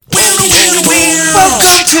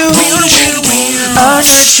to a nerd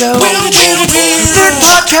show. Nerd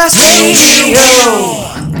Podcast Radio.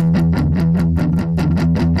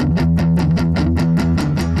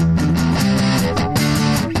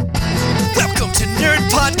 Welcome to Nerd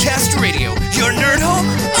Podcast Radio, your nerd home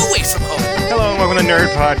away from home. Hello and welcome to Nerd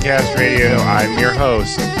Podcast Radio. I'm your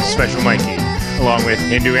host, Special Mikey, along with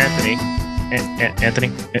Hindu Anthony,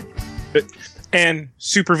 and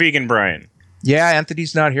Super Vegan Brian. Yeah,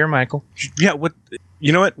 Anthony's not here, Michael. Yeah,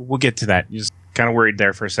 you know what? We'll get to that. Just kind of worried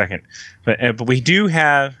there for a second, but we do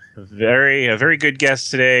have a very good guest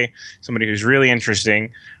today. Somebody who's really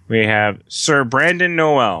interesting. We have Sir Brandon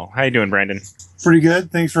Noel. How you doing, Brandon? Pretty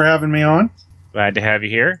good. Thanks for having me on. Glad to have you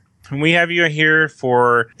here. And we have you here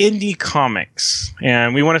for indie comics,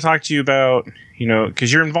 and we want to talk to you about,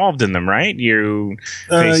 because you're involved in them, right? You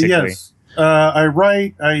basically. Yes. I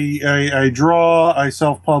write, I draw, I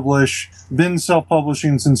self-publish. Been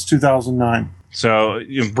self-publishing since 2009. So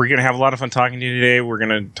we're going to have a lot of fun talking to you today. We're going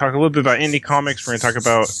to talk a little bit about indie comics. We're going to talk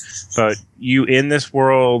about you in this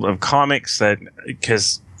world of comics,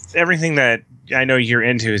 because everything that I know you're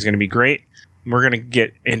into is going to be great. We're going to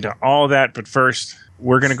get into all of that, but first,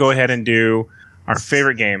 we're going to go ahead and do our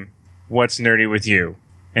favorite game, What's Nerdy With You?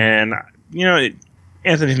 And,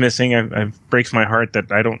 Anthony's missing. It breaks my heart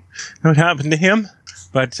that I don't know what happened to him.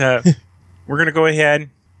 But we're going to go ahead.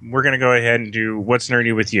 We're going to go ahead and do What's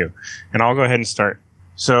Nerdy With You. And I'll go ahead and start.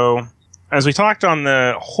 So, as we talked on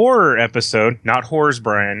the horror episode, not horrors,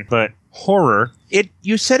 Brian, but horror.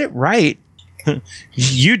 You said it right.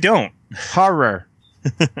 You don't. Horror.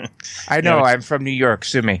 I know. I'm from New York.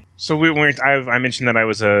 Sue me. So I mentioned that I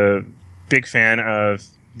was a big fan of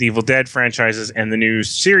the Evil Dead franchises and the new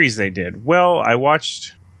series they did. Well, I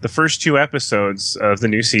watched the first 2 episodes of the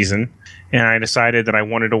new season, and I decided that I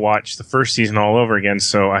wanted to watch the first season all over again.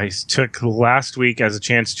 So I took last week as a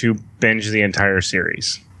chance to binge the entire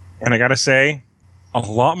series. And I gotta say, a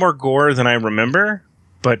lot more gore than I remember,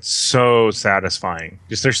 but so satisfying.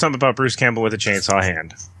 Just there's something about Bruce Campbell with a chainsaw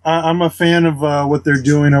hand. I'm a fan of what they're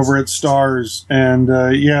doing over at Starz, and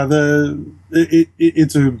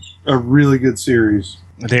it's a really good series.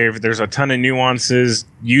 There's a ton of nuances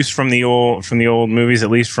used from the old movies,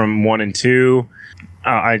 at least from 1 and 2.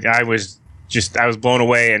 I was blown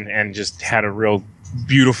away and just had a real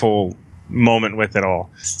beautiful moment with it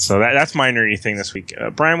all. So that's my nerdy thing this week.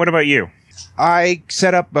 Brian, what about you? I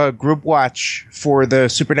set up a group watch for the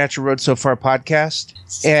Supernatural Road So Far podcast,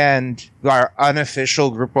 and our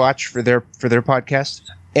unofficial group watch for their podcast.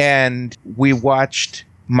 And we watched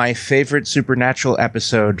my favorite Supernatural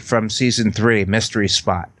episode from season 3, Mystery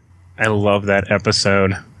Spot. I love that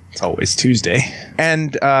episode. It's always Tuesday.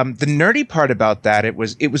 And the nerdy part about that, it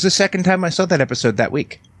was the second time I saw that episode that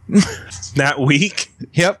week. That week?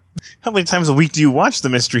 Yep. How many times a week do you watch the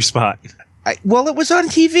Mystery Spot? Well, it was on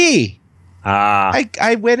TV.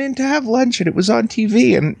 I went in to have lunch and it was on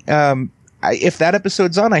TV, and if that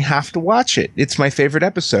episode's on, I have to watch it. It's my favorite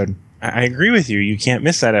episode. I agree with you. You can't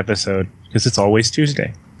miss that episode because it's always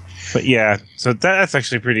Tuesday. But yeah, so that's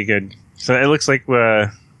actually pretty good. So it looks like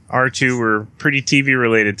our two were pretty TV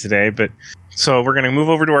related today. But so we're going to move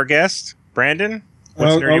over to our guest, Brandon.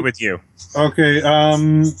 What's nerdy with you? Okay,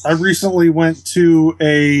 I recently went to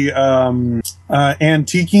a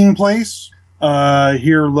antiquing place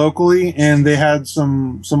here locally, and they had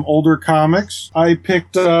some older comics. I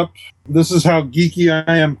picked up. This is how geeky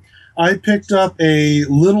I am. I picked up a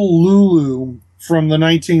Little Lulu from the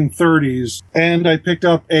 1930s, and I picked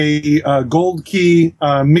up a Gold Key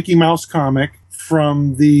Mickey Mouse comic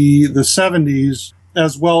from the 70s,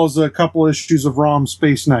 as well as a couple issues of ROM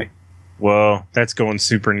Space Knight. Whoa, that's going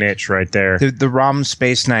super niche right there. The ROM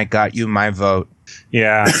Space Knight got you my vote.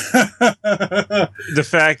 Yeah. The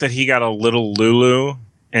fact that he got a Little Lulu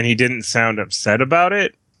and he didn't sound upset about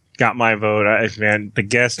it got my vote. Man, the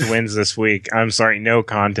guest wins this week. I'm sorry, no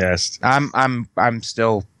contest. I'm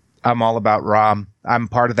all about ROM. I'm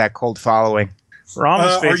part of that cult following. ROM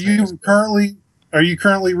Are you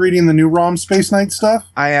currently reading the new ROM Space Knight stuff?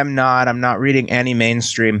 I am not. I'm not reading any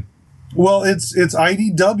mainstream. Well, it's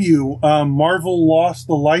IDW. Marvel lost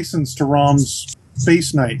the license to ROM's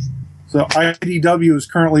Space Knight. So IDW is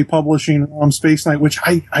currently publishing ROM Space Knight, which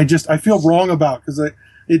I feel wrong about, because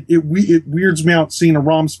it weirds me out seeing a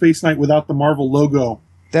ROM Space Knight without the Marvel logo.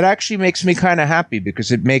 That actually makes me kind of happy,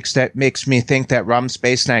 because it makes me think that ROM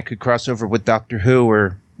Space Knight could cross over with Doctor Who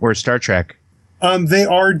or Star Trek. They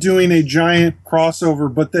are doing a giant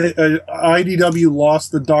crossover, but IDW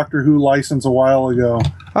lost the Doctor Who license a while ago.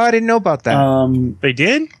 Oh, I didn't know about that. They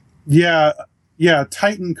did? Yeah.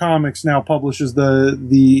 Titan Comics now publishes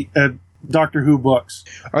the Doctor Who books.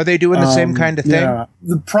 Are they doing the same kind of thing? Yeah.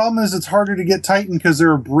 The problem is it's harder to get Titan because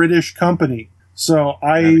they're a British company. So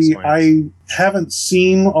I haven't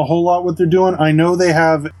seen a whole lot what they're doing. I know they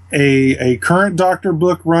have a current Doctor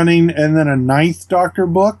book running and then a 9th Doctor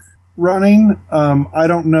book running. I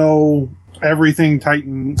don't know everything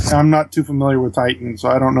Titan. I'm not too familiar with Titan, so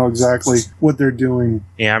I don't know exactly what they're doing.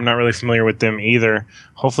 Yeah, I'm not really familiar with them either.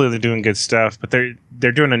 Hopefully they're doing good stuff, but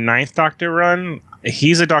they're doing a 9th Doctor run.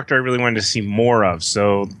 He's a Doctor I really wanted to see more of,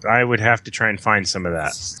 so I would have to try and find some of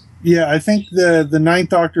that. Yeah, I think the 9th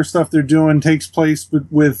Doctor stuff they're doing takes place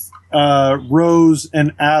with Rose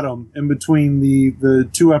and Adam in between the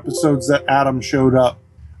 2 episodes that Adam showed up.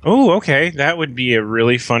 Oh, okay. That would be a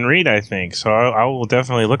really fun read, I think. So I will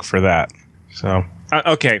definitely look for that. So,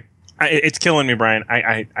 okay. It's killing me, Brian.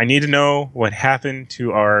 I need to know what happened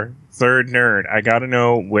to our third nerd. I got to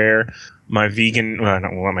know where my vegan, well,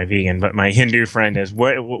 not my vegan, but my Hindu friend is.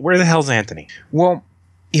 Where the hell's Anthony? Well,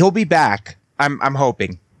 he'll be back. I'm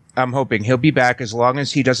hoping. I'm hoping he'll be back as long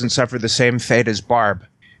as he doesn't suffer the same fate as Barb.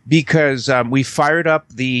 Because we fired up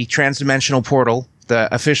the Transdimensional Portal,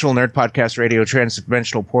 the official Nerd Podcast Radio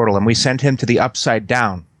Transdimensional Portal, and we sent him to the Upside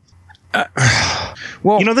Down.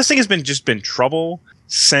 Well, this thing has been trouble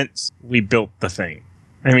since we built the thing.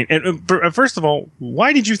 I mean, first of all,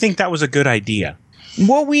 why did you think that was a good idea?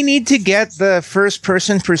 Well, we need to get the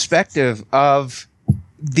first-person perspective of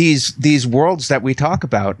these worlds that we talk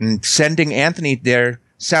about, and sending Anthony there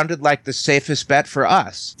sounded like the safest bet for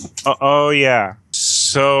us. Oh yeah,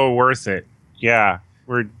 so worth it. Yeah,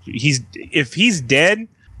 if he's dead,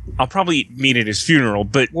 I'll probably meet at his funeral.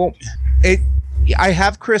 But I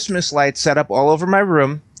have Christmas lights set up all over my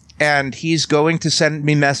room, and he's going to send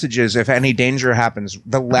me messages if any danger happens.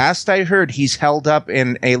 The last I heard, he's held up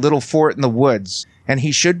in a little fort in the woods, and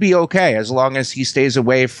he should be okay as long as he stays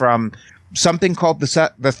away from something called the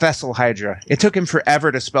Thessal Hydra. It took him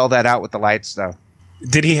forever to spell that out with the lights, though.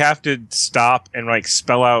 Did he have to stop and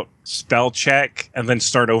spell out spell check and then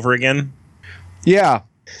start over again? Yeah,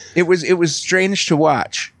 it was strange to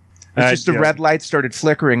watch. It's just the red light started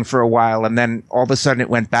flickering for a while, and then all of a sudden it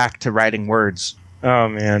went back to writing words. Oh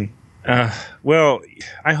man. Well,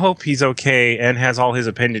 I hope he's okay and has all his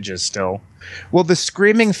appendages still. Well, the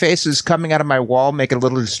screaming faces coming out of my wall make it a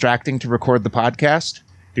little distracting to record the podcast.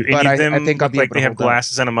 Do any of them I think look like they have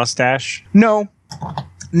glasses and a mustache? No,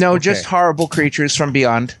 Okay. just horrible creatures from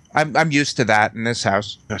beyond. I'm used to that in this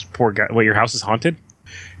house. This poor guy. Wait, your house is haunted?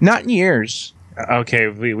 Not in years. Okay,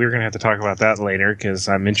 we're going to have to talk about that later because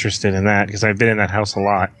I'm interested in that because I've been in that house a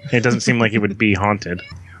lot. It doesn't seem like it would be haunted.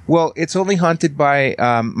 Well, it's only haunted by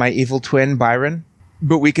my evil twin, Byron,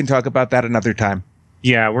 but we can talk about that another time.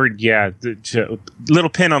 Yeah, little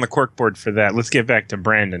pin on the corkboard for that. Let's get back to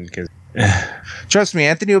Brandon because trust me,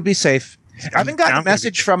 Anthony will be safe. I haven't gotten a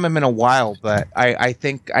message from him in a while, but I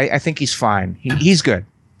think he's fine. He's good.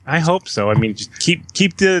 I hope so. I mean, just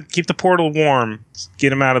keep the portal warm.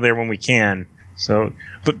 Get him out of there when we can. So,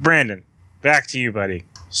 but Brandon, back to you, buddy.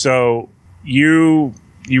 So you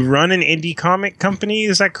run an indie comic company,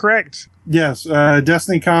 is that correct? Yes,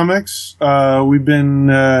 Destiny Comics. We've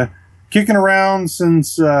been kicking around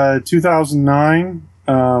since 2009.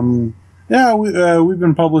 We've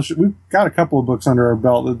been publishing. We've got a couple of books under our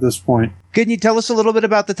belt at this point. Can you tell us a little bit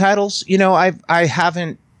about the titles? I've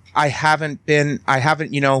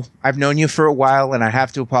known you for a while, and I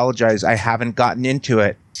have to apologize. I haven't gotten into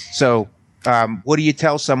it. So, what do you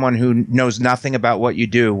tell someone who knows nothing about what you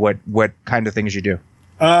do? What kind of things you do?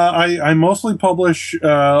 I mostly publish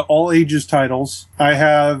all ages titles. I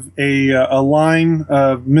have a line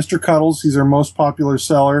of Mr. Cuddles. He's our most popular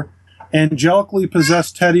seller. Angelically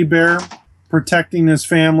possessed teddy bear, protecting his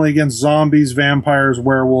family against zombies, vampires,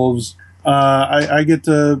 werewolves. I get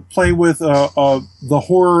to play with the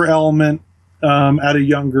horror element at a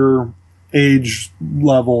younger age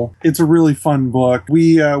level. It's a really fun book.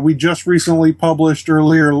 We just recently published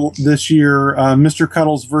earlier this year Mr.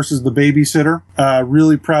 Cuddles versus the Babysitter.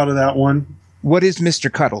 Really proud of that one. What is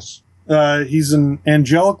Mr. Cuddles? He's an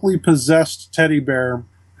angelically possessed teddy bear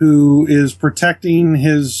who is protecting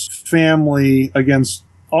his family against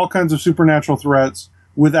all kinds of supernatural threats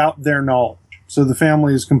without their knowledge. So the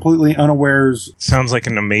family is completely unawares. Sounds like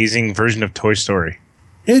an amazing version of Toy Story.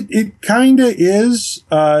 It kind of is.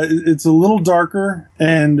 It's a little darker,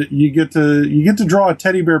 and you get to draw a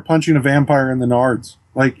teddy bear punching a vampire in the nards.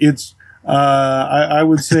 Like it's, I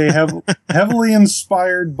would say heavily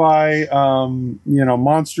inspired by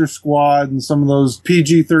Monster Squad and some of those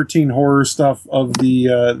PG-13 horror stuff of the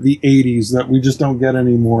 80s that we just don't get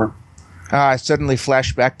anymore. I suddenly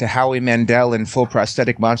flash back to Howie Mandel in full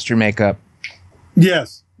prosthetic monster makeup.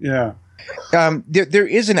 Yes, yeah. There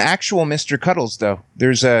is an actual Mr. Cuddles, though.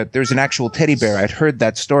 There's an actual teddy bear. I'd heard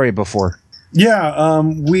that story before. Yeah,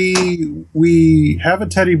 we have a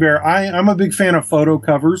teddy bear. I'm a big fan of photo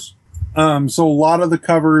covers. So a lot of the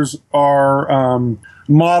covers are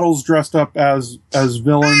models dressed up as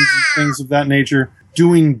villains and things of that nature,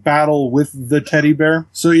 doing battle with the teddy bear.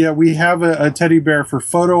 So yeah, we have a teddy bear for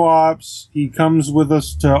photo ops. He comes with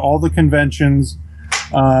us to all the conventions.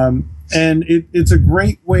 And it's a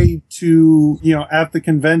great way to, at the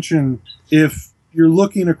convention, if you're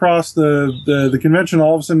looking across the convention,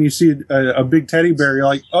 all of a sudden you see a big teddy bear, you're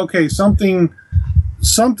like, okay, something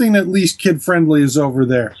at least kid friendly is over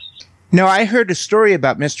there. Now, I heard a story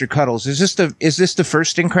about Mr. Cuddles. Is this the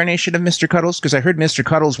first incarnation of Mr. Cuddles? Because I heard Mr.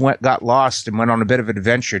 Cuddles got lost and went on a bit of an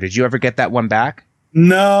adventure. Did you ever get that one back?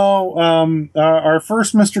 No, our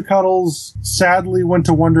first Mr. Cuddles sadly went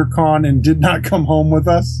to WonderCon and did not come home with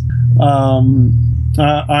us.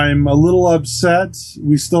 I'm a little upset.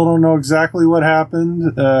 We still don't know exactly what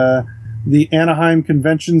happened. The Anaheim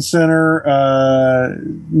Convention Center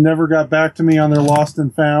never got back to me on their lost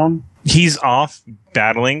and found. He's off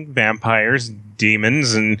battling vampires,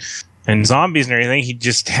 demons, and zombies and everything.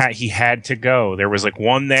 He had to go. There was like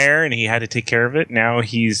one there, and he had to take care of it. Now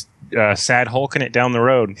he's sad hulking it down the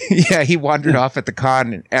road. Yeah, he wandered off at the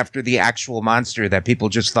con after the actual monster that people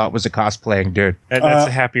just thought was a cosplaying dude. That's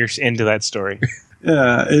a happier end to that story.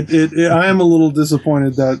 Yeah, I am a little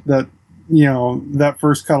disappointed that that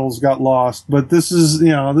first Cuddles got lost, but this is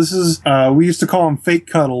we used to call him fake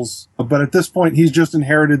Cuddles, but at this point he's just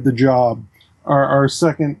inherited the job. Our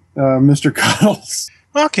second Mr. Cuddles.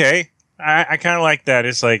 Okay, I kind of like that.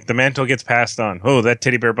 It's like the mantle gets passed on. Oh, that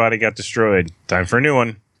teddy bear body got destroyed. Time for a new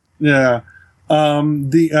one. Yeah.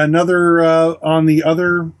 On the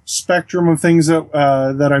other spectrum of things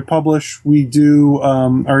that I publish, we do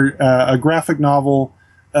a graphic novel.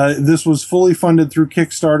 This was fully funded through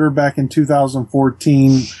Kickstarter back in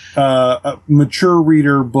 2014. A mature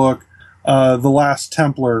reader book, The Last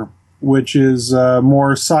Templar, which is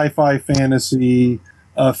more sci-fi fantasy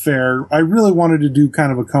affair. I really wanted to do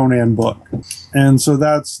kind of a Conan book, and so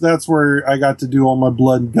that's where I got to do all my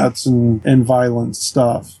blood, guts, and violence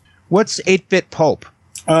stuff. What's 8-Bit Pulp?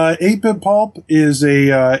 8-Bit Pulp is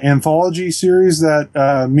a anthology series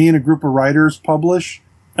that me and a group of writers publish.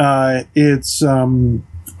 It's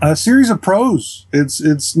a series of prose.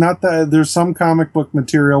 It's not that there's some comic book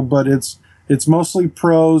material, but it's mostly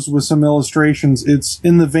prose with some illustrations. It's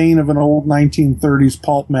in the vein of an old 1930s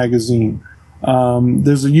pulp magazine.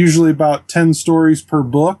 There's usually about 10 stories per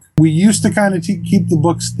book. We used to kind of keep the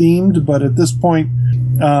books themed, but at this point,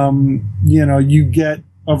 you get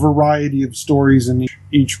a variety of stories in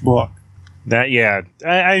each book. I've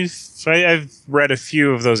read a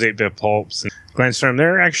few of those 8-Bit Pulps and glanced through them.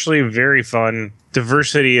 They're actually very fun.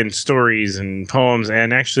 Diversity in stories and poems,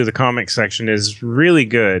 and actually the comic section is really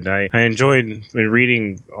good. I enjoyed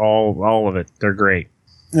reading all of it. They're great.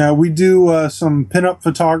 We do some pinup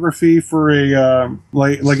photography for a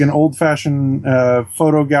like an old-fashioned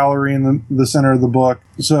photo gallery in the center of the book.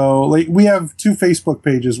 So we have two Facebook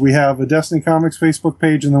pages. We have a Destiny Comics Facebook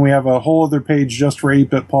page, and then we have a whole other page just for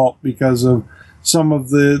 8-Bit Pulp because of some of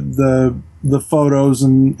the photos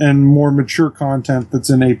and more mature content that's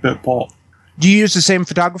in 8-Bit Pulp. Do you use the same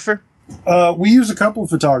photographer? We use a couple of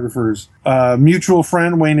photographers. Mutual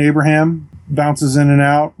friend Wayne Abraham bounces in and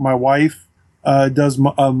out. My wife does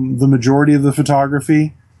the majority of the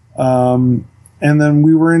photography. And then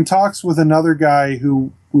we were in talks with another guy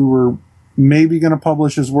who we were maybe going to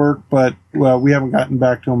publish his work, but we haven't gotten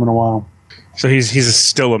back to him in a while. So he's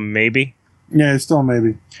still a maybe? Yeah, he's still a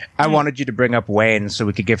maybe. I wanted you to bring up Wayne so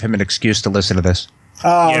we could give him an excuse to listen to this.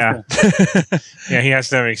 Yeah. Okay. Yeah, he has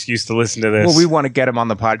to have an excuse to listen to this. Well, we want to get him on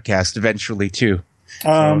the podcast eventually, too.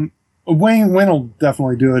 Wayne will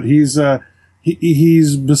definitely do it.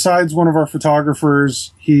 He's besides one of our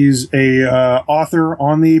photographers, he's a author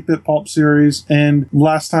on the 8-Bit Pulp series, and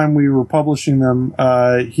last time we were publishing them,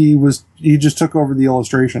 he just took over the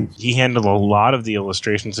illustrations. He handled a lot of the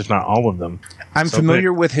illustrations, if not all of them. I'm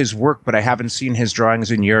familiar with his work, but I haven't seen his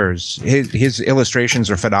drawings in yours. His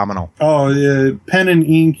illustrations are phenomenal. Oh, pen and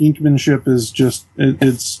inkmanship is just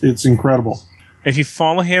it's incredible. If you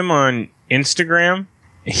follow him on Instagram,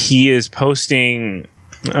 he is posting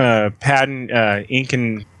pad ink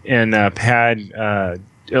and pad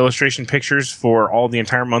illustration pictures for all the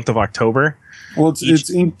entire month of October. Well, it's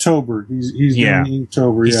Inktober. He's doing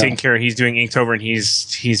Inktober. He's taking care. He's doing Inktober, and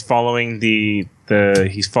he's following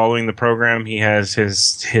the program. He has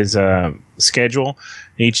his schedule.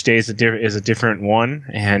 Each day is a different one,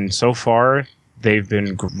 and so far they've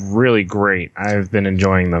been really great. I've been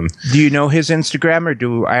enjoying them. Do you know his Instagram, or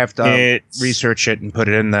do I have to It's- research it and put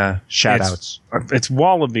it in the shoutouts? It's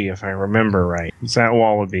Wallaby, if I remember right. It's at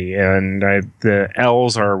Wallaby, and the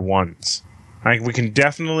L's are ones. We can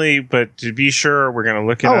definitely, but to be sure, we're going to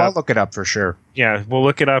look it up. I'll look it up for sure. Yeah, we'll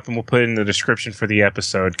look it up and we'll put it in the description for the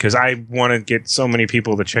episode, because I want to get so many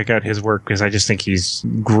people to check out his work, because I just think he's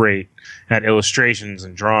great at illustrations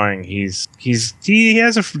and drawing. He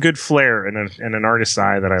has a good flair and an artist's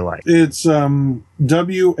eye that I like. It's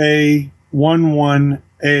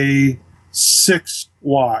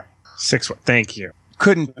WA11A6Y. Thank you.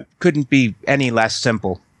 Couldn't be any less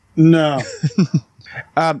simple. No.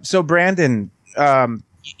 So Brandon,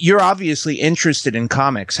 you're obviously interested in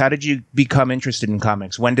comics. How did you become interested in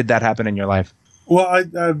comics? When did that happen in your life? Well,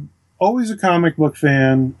 I'm always a comic book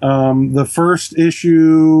fan. The first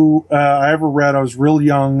issue I ever read, I was real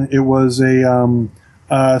young. It was a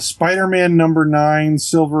Spider-Man #9,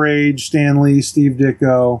 Silver Age, Stan Lee, Steve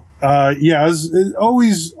Ditko.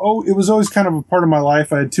 It was always kind of a part of my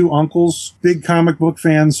life. I had two uncles, big comic book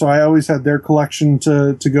fans, so I always had their collection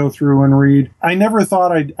to go through and read. I never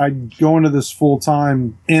thought I'd go into this full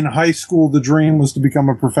time. In high school, the dream was to become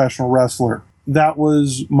a professional wrestler. That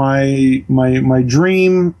was my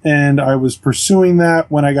dream, and I was pursuing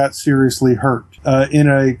that when I got seriously hurt. In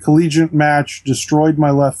a collegiate match, destroyed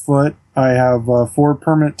my left foot. I have 4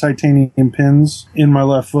 permanent titanium pins in my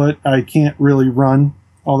left foot. I can't really run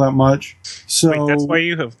all that much. So Wait, that's why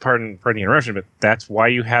you have, pardon the interruption, but that's why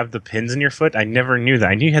you have the pins in your foot? I never knew that.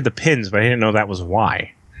 I knew you had the pins, but I didn't know that was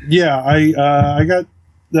why. yeah, I got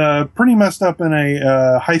pretty messed up in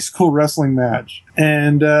a high school wrestling match,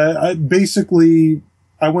 and I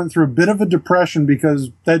went through a bit of a depression because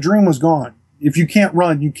that dream was gone. If you can't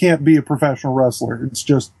run, you can't be a professional wrestler. It's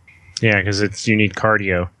just Yeah, because you need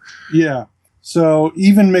cardio. yeah. So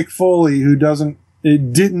even Mick Foley, who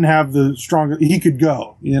didn't have the strong, he could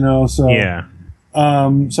go, so Yeah.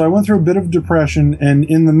 So I went through a bit of depression, and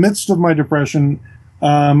in the midst of my depression,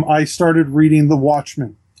 I started reading The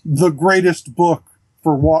Watchmen, the greatest book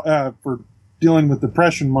for dealing with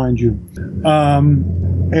depression, mind you.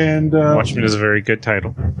 Watchmen is a very good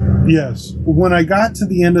title. Yes. When I got to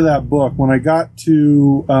the end of that book, when I got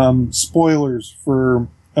to spoilers for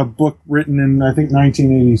a book written in, I think,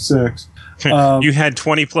 1986. You had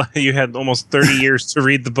you had almost 30 years to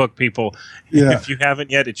read the book, people. Yeah. If you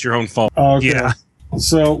haven't yet, it's your own fault. Okay. Yeah.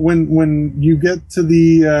 So when you get to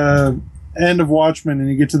the end of Watchmen and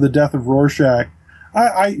you get to the death of Rorschach,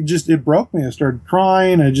 it broke me. I started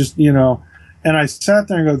crying. And I sat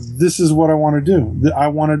there and go, this is what I want to do.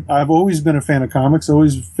 I've always been a fan of comics,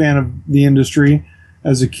 always a fan of the industry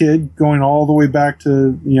as a kid, going all the way back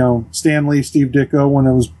to, Stan Lee, Steve Ditko, when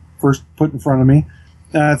it was first put in front of me.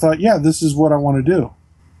 And I thought, yeah, this is what I want to do.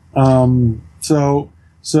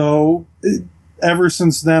 Ever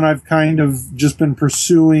since then, I've kind of just been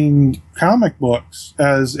pursuing comic books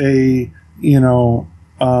as a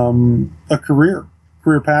career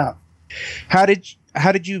path. How did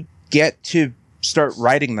you get to start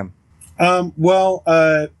writing them?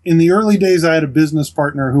 In the early days, I had a business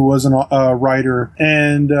partner who was a writer,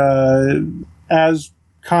 and as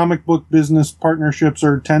comic book business partnerships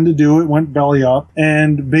tend to do, it went belly up.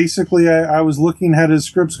 And basically, I was looking at his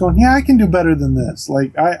scripts going, yeah, I can do better than this.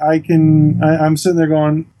 Like, I'm sitting there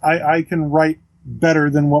going, I can write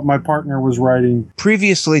better than what my partner was writing.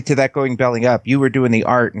 Previously to that going belly up, you were doing the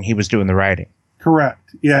art and he was doing the writing.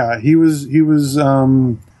 Correct. Yeah, he was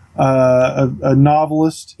a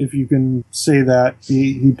novelist, if you can say that.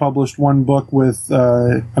 He published one book with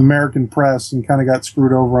American Press and kind of got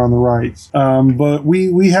screwed over on the rights. But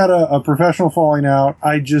we had a professional falling out.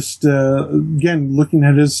 I just, again, looking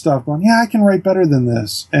at his stuff going, yeah, I can write better than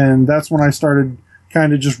this. And that's when I started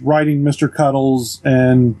kind of just writing Mr. Cuddles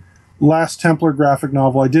and Last Templar graphic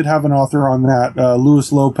novel. I did have an author on that,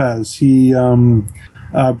 Luis Lopez. He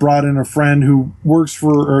brought in a friend who works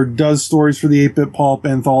for or does stories for the 8-Bit Pulp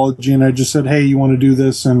anthology, and I just said, hey, you want to do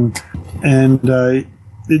this? And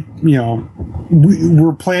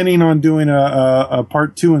we're planning on doing a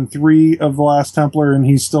part 2 and 3 of The Last Templar, and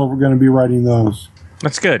he's still going to be writing those.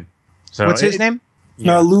 That's good. So What's his name?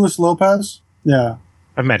 Luis Lopez. Yeah.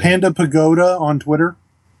 I've met him. Panda Pagoda on Twitter.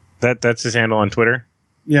 That's his handle on Twitter?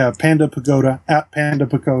 Yeah, Panda Pagoda, at Panda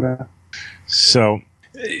Pagoda. So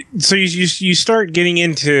you start getting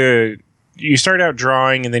into, you start out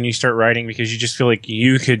drawing and then you start writing because you just feel like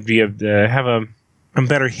you could be have a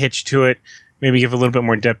better hitch to it, maybe give a little bit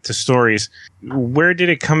more depth to stories. Where did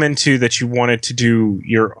it come into that you wanted to do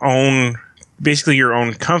your own, basically your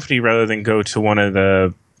own company rather than go to one of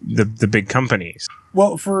the the big companies?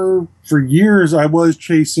 Well, for years I was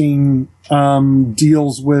chasing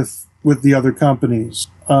deals with the other companies,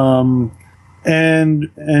 and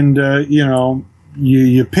you know,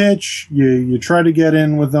 you pitch, you try to get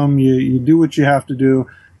in with them, you do what you have to do,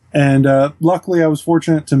 and luckily I was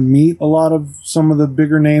fortunate to meet a lot of some of the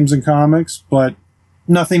bigger names in comics, but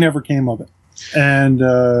nothing ever came of it, and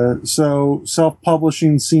so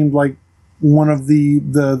self-publishing seemed like one of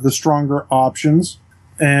the stronger options.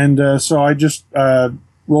 And so I just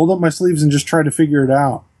rolled up my sleeves and just tried to figure it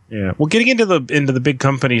out. Yeah. Well, getting into the big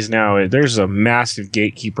companies now, there's a massive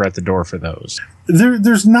gatekeeper at the door for those.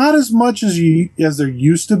 There's not as much as there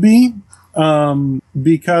used to be,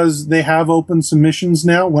 because they have open submissions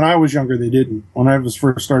now. When I was younger, they didn't. When I was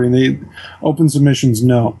first starting, they open submissions,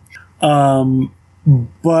 no.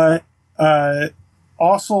 But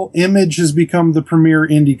also, Image has become the premier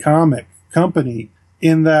indie comic company,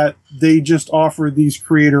 in that they just offer these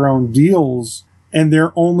creator-owned deals, and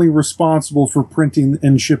they're only responsible for printing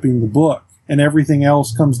and shipping the book, and everything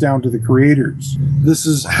else comes down to the creators. This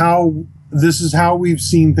is how we've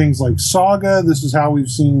seen things like Saga. This is how we've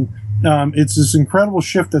seen. It's this incredible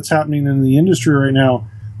shift that's happening in the industry right now.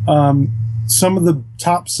 Some of the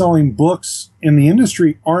top-selling books in the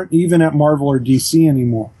industry aren't even at Marvel or DC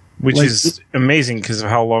anymore. Which is amazing because of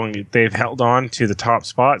how long they've held on to the top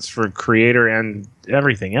spots for creator and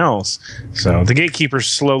everything else. So the gatekeeper's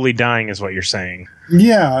slowly dying is what you're saying.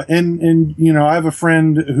 Yeah, and you know, I have a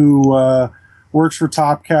friend who works for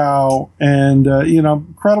Top Cow, and you know,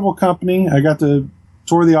 incredible company. I got to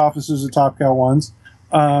tour the offices at Top Cow once.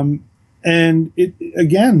 And it,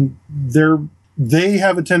 again, they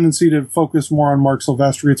have a tendency to focus more on Mark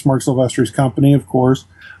Silvestri. It's Mark Silvestri's company, of course.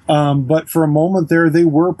 But for a moment there, they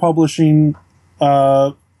were publishing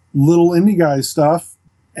little indie guy stuff,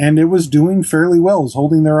 and it was doing fairly well. It was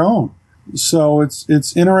holding their own. So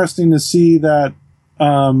it's interesting to see that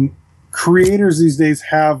creators these days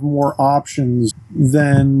have more options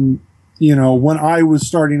than, you know, when I was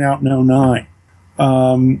starting out in 2009.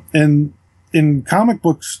 And in comic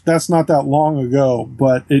books, that's not that long ago,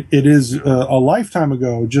 but it is a lifetime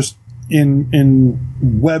ago, just in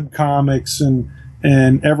web comics and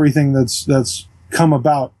everything that's come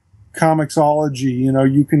about. Comixology, you know,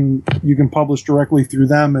 you can publish directly through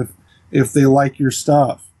them if they like your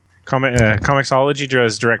stuff. Comixology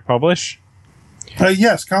does direct publish?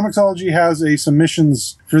 Yes, Comixology has a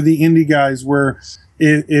submissions for the indie guys where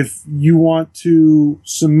if you want to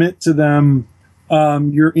submit to them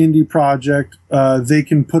your indie project, they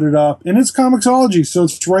can put it up, and it's Comixology, so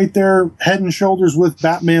it's right there, head and shoulders with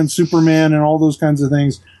Batman, Superman, and all those kinds of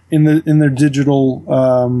things in their digital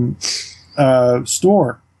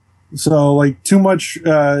store. So, like, Too Much,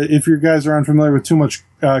 if you guys are unfamiliar with Too Much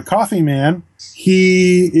Coffee Man,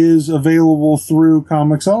 he is available through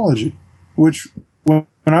Comixology, which when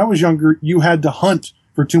I was younger, you had to hunt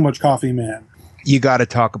for Too Much Coffee Man. You got to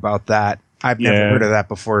talk about that. I've never heard of that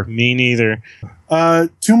before. Me neither.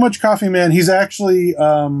 Too Much Coffee Man, he's actually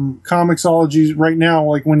Comixology right now.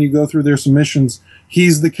 Like, when you go through their submissions,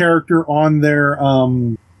 he's the character on their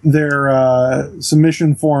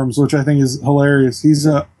submission forms, which I think is hilarious. He's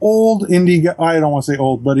an old indie guy. I don't want to say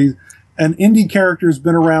old, but he's an indie character who's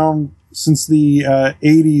been around since the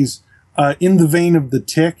 80s, in the vein of the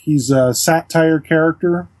Tick. He's a satire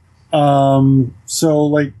character. So,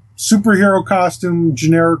 like, superhero costume,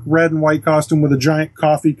 generic red and white costume with a giant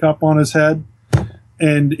coffee cup on his head.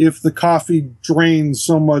 And if the coffee drains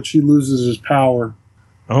so much, he loses his power.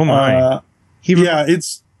 Oh my.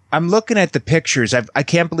 I'm looking at the pictures. I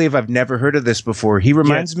can't believe I've never heard of this before. He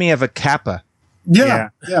reminds me of a Kappa. Yeah.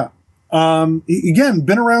 Again,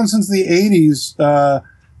 been around since the 80s.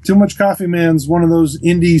 Too Much Coffee Man's one of those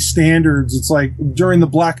indie standards. It's like during the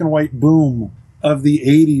black and white boom of the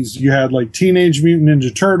 80s, you had like Teenage Mutant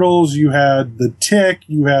Ninja Turtles, you had The Tick,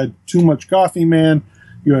 you had Too Much Coffee Man,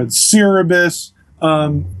 you had Cerebus,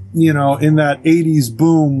 you know, in that 80s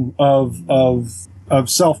boom of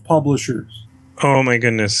self-publishers. Oh my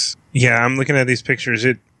goodness. Yeah, I'm looking at these pictures.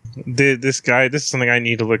 This is something I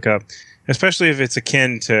need to look up, especially if it's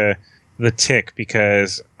akin to The Tick,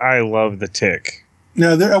 because I love The Tick.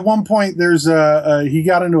 Now, at one point, there's he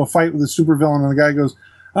got into a fight with a supervillain, and the guy goes,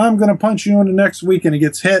 "I'm going to punch you into next week," and he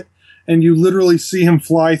gets hit, and you literally see him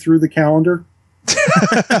fly through the calendar.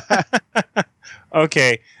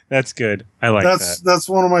 Okay, that's good. I like that. That's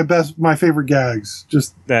one of my favorite gags.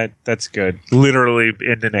 Just that's good. Literally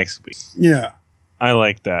into next week. Yeah. I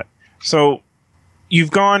like that. So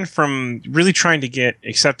you've gone from really trying to get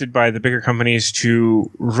accepted by the bigger companies to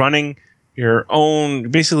running your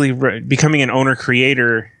own, basically becoming an owner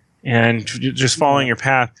creator and just following your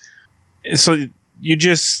path. So you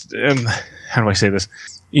just how do I say this?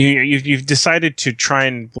 You've decided to try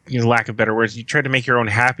and, lack of better words, you try to make your own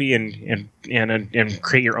happy and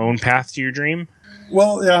create your own path to your dream.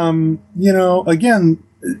 Well, again,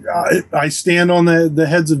 I stand on the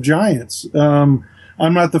heads of giants. I'm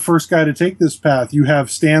not the first guy to take this path. You have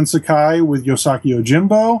Stan Sakai with Yosaki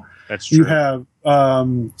Ojimbo. That's true. You have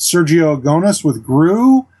Sergio Agonis with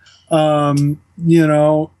Gru. And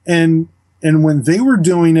when they were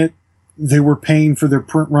doing it, they were paying for their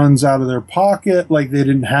print runs out of their pocket. Like, they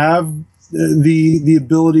didn't have the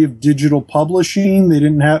ability of digital publishing. They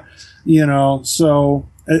didn't have, so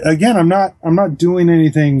again, I'm not doing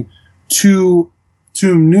anything too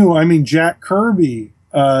new. I mean, Jack Kirby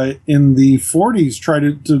in the 40s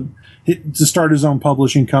tried to start his own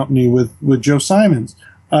publishing company with Joe Simons.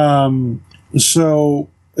 Again,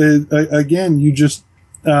 you just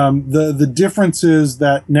the difference is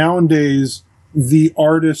that nowadays the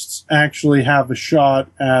artists actually have a shot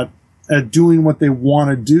at doing what they want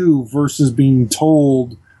to do versus being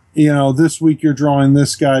told, this week you're drawing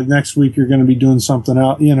this guy, next week you're going to be doing something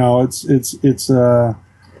else. And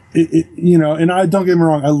I don't get me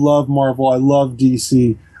wrong, I love Marvel, I love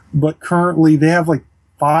DC, but currently they have like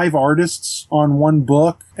 5 artists on one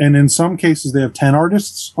book, and in some cases they have 10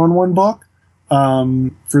 artists on one book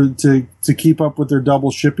to keep up with their double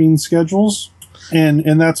shipping schedules.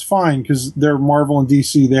 And that's fine because they're Marvel and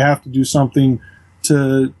DC. They have to do something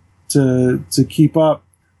to keep up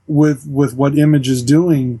with what Image is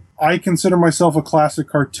doing. I consider myself a classic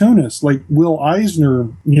cartoonist. Like Will Eisner,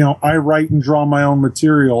 I write and draw my own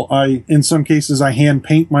material. In some cases, I hand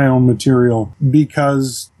paint my own material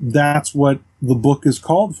because that's what the book is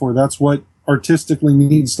called for. That's what artistically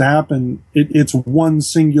needs to happen. It's one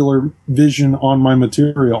singular vision on my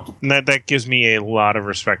material. And that gives me a lot of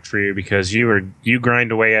respect for you because you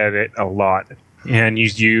grind away at it a lot, and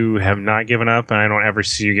you have not given up, and I don't ever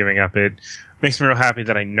see you giving up. It makes me real happy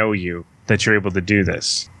that I know you, that you're able to do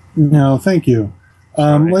this. No, thank you.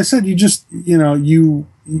 Like I said, you just you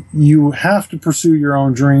have to pursue your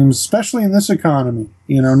own dreams, especially in this economy.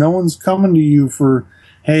 No one's coming to you for,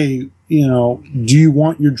 hey, do you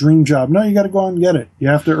want your dream job? No, you got to go out and get it. You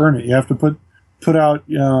have to earn it. You have to put out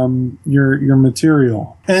your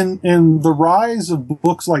material. And the rise of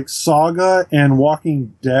books like Saga and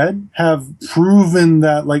Walking Dead have proven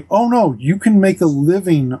that, like, oh no, you can make a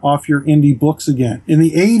living off your indie books again. In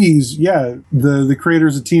the 80s, the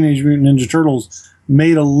creators of Teenage Mutant Ninja Turtles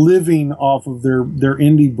made a living off of their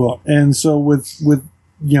indie book. And so with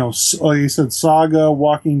like I said, Saga,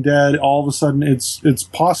 Walking Dead, all of a sudden it's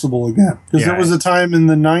possible again. Because there was a time in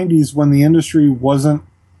the 90s when the industry wasn't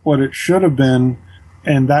what it should have been,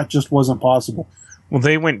 and that just wasn't possible. Well,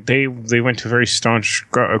 they went to a very staunch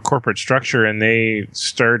corporate structure, and they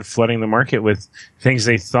started flooding the market with things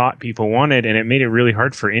they thought people wanted, and it made it really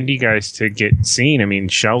hard for indie guys to get seen. I mean,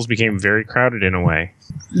 shelves became very crowded in a way.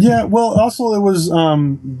 Yeah, well, also it was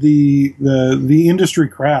the industry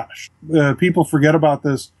crashed. People forget about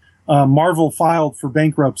this. Marvel filed for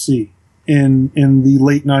bankruptcy in the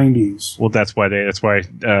late 90s. Well, that's why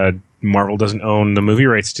Marvel doesn't own the movie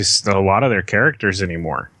rights to a lot of their characters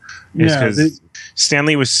anymore. Because Stan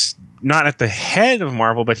Lee was not at the head of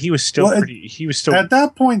Marvel, but he was still at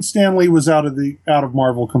that point. Stan Lee was out of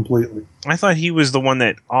Marvel completely. I thought he was the one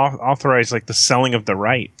that authorized like the selling of the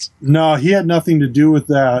rights. No, he had nothing to do with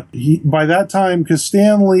that. By that time, because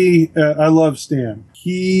Stan Lee, I love Stan.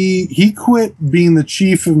 He quit being the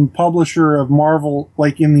chief and publisher of Marvel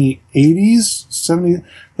like in the 80s, 70s.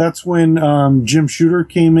 That's when Jim Shooter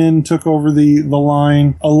came in, took over the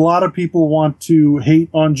line. A lot of people want to hate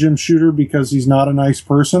on Jim Shooter because he's not a nice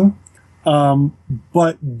person.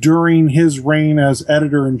 But during his reign as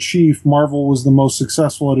editor-in-chief, Marvel was the most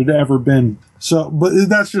successful it had ever been. So, but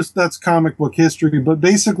that's comic book history. But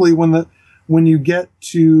basically, when you get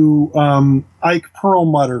to Ike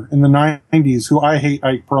Perlmutter in the 90s, who I hate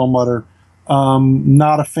Ike Perlmutter,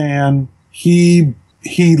 not a fan. He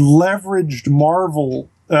leveraged Marvel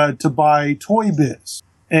to buy Toy Biz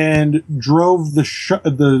and drove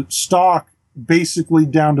the stock basically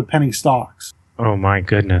down to penny stocks. Oh my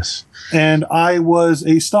goodness. And I was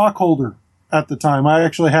a stockholder at the time. I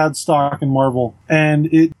actually had stock in Marvel, and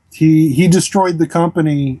he destroyed the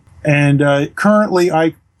company. And currently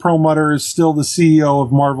Ike Perlmutter is still the CEO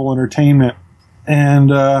of Marvel Entertainment,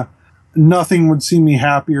 and nothing would see me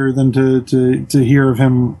happier than to hear of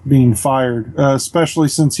him being fired, especially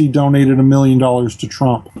since he donated $1 million to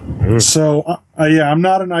Trump. So I'm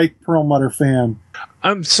not an Ike Perlmutter fan.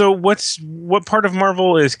 So what part of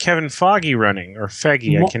Marvel is Kevin Feige running, or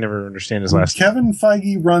Feige? I can never understand his last name. Kevin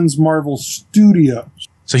Feige runs Marvel Studios.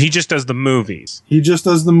 So he just does the movies. He just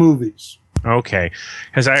does the movies. Okay,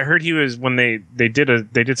 because I heard he was when they did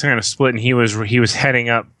some kind of split, and he was heading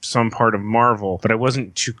up some part of Marvel, but I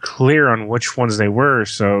wasn't too clear on which ones they were.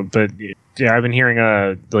 So, but yeah, I've been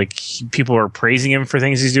hearing people are praising him for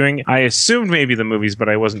things he's doing. I assumed maybe the movies, but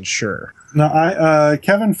I wasn't sure. No,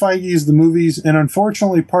 Kevin Feige is the movies, and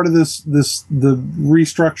unfortunately, part of the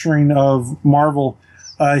restructuring of Marvel,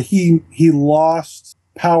 he lost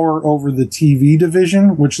power over the TV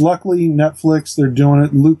division, which luckily Netflix, they're doing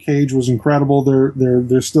it. Luke Cage was incredible.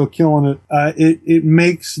 They're still killing it. It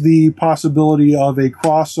makes the possibility of a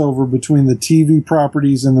crossover between the TV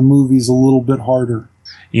properties and the movies a little bit harder.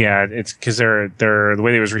 Yeah, it's because they're the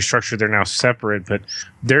way they was restructured. They're now separate, but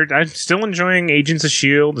I'm still enjoying Agents of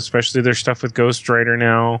S.H.I.E.L.D., especially their stuff with Ghost Rider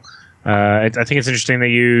now. I think it's interesting they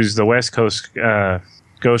use the West Coast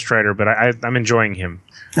Ghost Rider, but I'm enjoying him.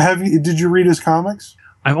 Did you read his comics?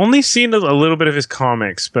 I've only seen a little bit of his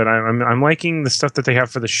comics, but I'm liking the stuff that they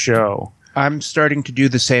have for the show. I'm starting to do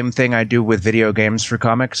the same thing I do with video games for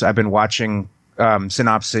comics. I've been watching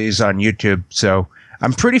synopses on YouTube, so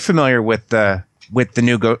I'm pretty familiar with the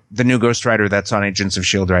new Ghost Rider that's on Agents of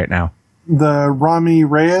S.H.I.E.L.D. right now. The Rami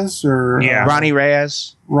Reyes Ronnie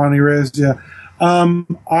Reyes. Ronnie Reyes, yeah.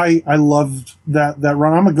 I loved that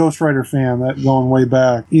run. I'm a Ghost Rider fan, that going way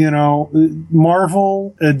back.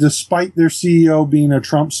 Marvel, despite their CEO being a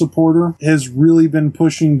Trump supporter, has really been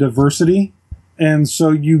pushing diversity. And so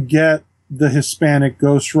you get the Hispanic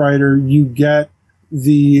Ghost Rider, you get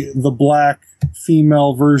the black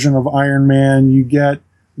female version of Iron Man, you get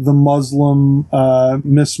the Muslim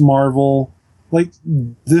Miss Marvel. Like,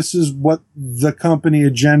 this is what the company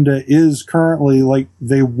agenda is currently. Like,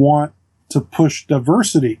 they want to push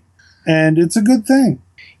diversity, and it's a good thing.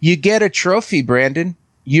 You get a trophy, Brandon.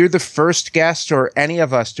 You're the first guest or any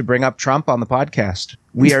of us to bring up Trump on the podcast.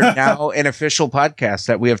 We are now an official podcast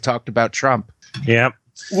that we have talked about Trump. Yep.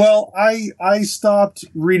 Well, I stopped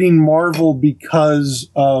reading Marvel because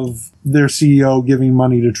of their CEO giving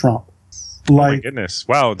money to Trump. Oh my goodness!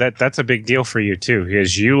 Wow, that's a big deal for you too,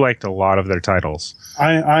 because you liked a lot of their titles.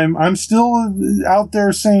 I'm still out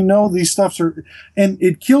there saying no. These stuffs are, and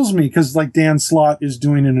it kills me because like Dan Slott is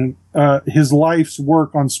doing his life's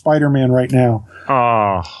work on Spider-Man right now.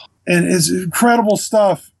 Oh, and it's incredible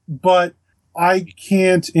stuff. But I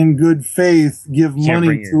can't, in good faith, give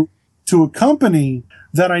money to a company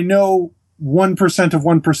that I know 1% of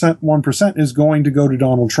 1% is going to go to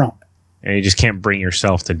Donald Trump. And you just can't bring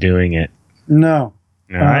yourself to doing it. No.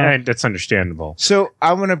 That's understandable. So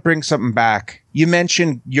I want to bring something back. You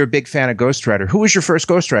mentioned you're a big fan of Ghost Rider. Who was your first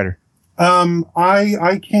Ghost Rider?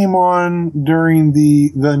 I came on during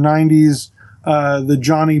the 90s. The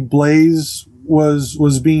Johnny Blaze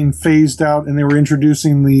was being phased out, and they were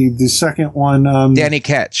introducing the second one. Danny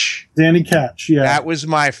Ketch. Danny Ketch, yeah. That was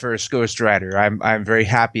my first Ghost Rider. I'm very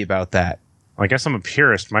happy about that. I guess I'm a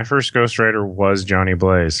purist. My first Ghost Rider was Johnny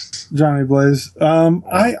Blaze. Johnny Blaze.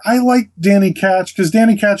 I like Danny Ketch because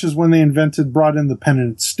Danny Ketch is when they brought in the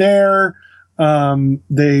Penitent Stare.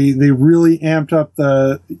 They really amped up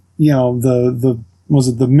the was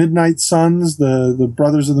it the Midnight Suns, the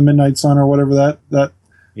Brothers of the Midnight Sun or whatever that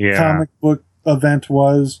comic book event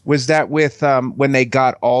was. Was that with when they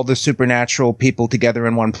got all the supernatural people together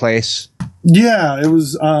in one place? Yeah, it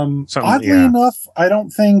was. Oddly enough, I don't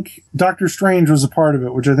think Doctor Strange was a part of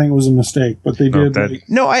it, which I think was a mistake. But they did.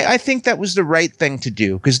 I think that was the right thing to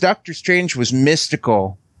do because Doctor Strange was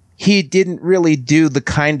mystical. He didn't really do the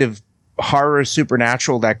kind of horror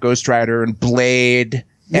supernatural that Ghost Rider and Blade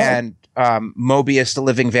and Mobius the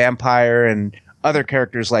Living Vampire and other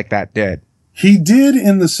characters like that did. He did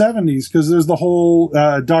in the 70s because there's the whole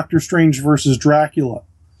Doctor Strange versus Dracula.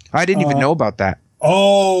 I didn't even know about that.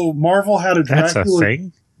 Oh, Marvel had a Dracula. That's a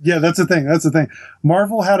thing? Yeah, that's a thing.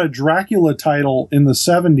 Marvel had a Dracula title in the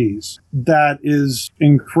 70s that is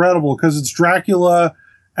incredible because it's Dracula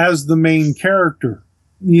as the main character,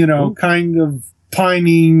 kind of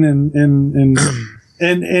pining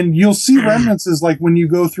and you'll see remnants like when you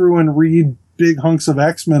go through and read big hunks of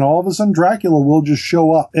X-Men, all of a sudden Dracula will just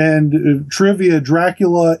show up. And trivia,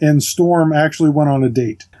 Dracula and Storm actually went on a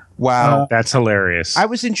date. Wow. That's hilarious. I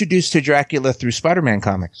was introduced to Dracula through Spider-Man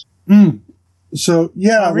comics. So,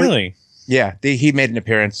 yeah. Oh, really? He made an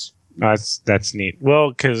appearance. That's neat.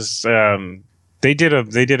 Well, because they did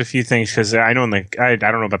a few things because I know I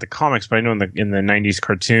don't know about the comics, but I know in the 90s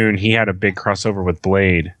cartoon he had a big crossover with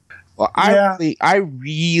Blade. Well, I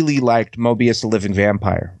really liked Mobius the Living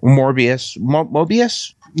Vampire. Mobius,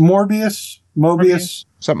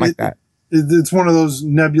 something like that. It's one of those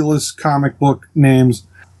nebulous comic book names.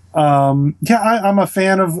 I'm a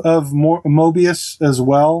fan of Mobius as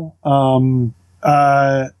well.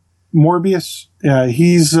 Morbius, yeah,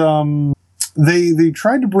 he's They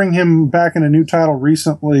tried to bring him back in a new title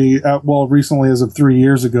recently. Recently as of 3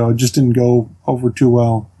 years ago. It just didn't go over too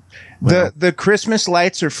well. The Christmas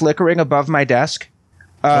lights are flickering above my desk.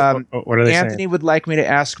 What are they Anthony would like me to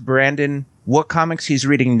ask Brandon what comics he's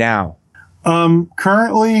reading now.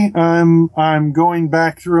 Currently, I'm going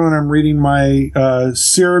back through and I'm reading my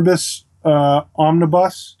Cerebus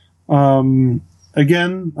omnibus.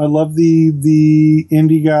 Again, I love the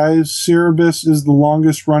indie guys. Cerebus is the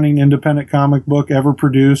longest running independent comic book ever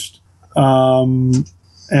produced. And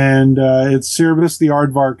it's Cerebus the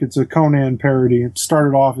Aardvark. It's a Conan parody. It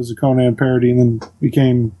started off as a Conan parody and then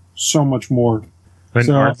became so much more. An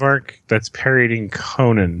Aardvark that's parodying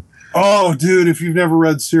Conan. Oh, dude, if you've never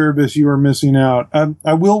read Cerebus, you are missing out.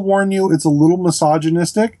 I will warn you, it's a little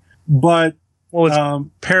misogynistic, but... Well, it's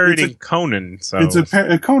parodying Conan, so... It's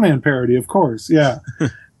a Conan parody, of course, yeah.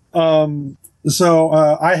 So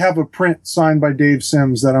I have a print signed by Dave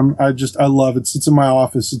Sims that I love. It sits in my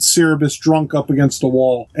office. It's Cerebus drunk up against a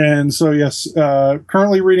wall. And so, yes,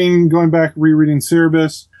 currently going back, rereading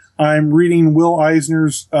Cerebus. I'm reading Will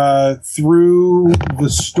Eisner's Through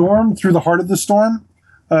the Heart of the Storm.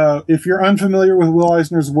 If you're unfamiliar with Will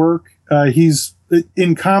Eisner's work, he's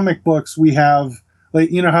in comic books. We have,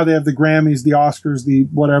 like, you know how they have the Grammys, the Oscars, the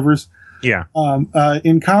whatevers. Yeah.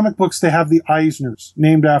 In comic books, they have the Eisners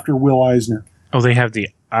named after Will Eisner. Oh, they have the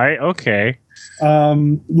okay. Are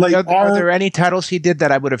there any titles he did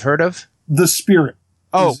that I would have heard of? The Spirit.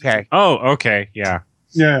 Oh, okay. Oh, okay. Yeah.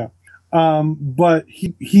 Yeah. But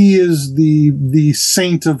he is the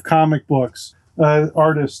saint of comic books.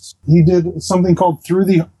 Artists. He did something called Through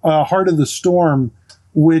the Heart of the Storm,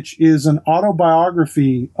 which is an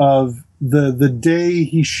autobiography of the day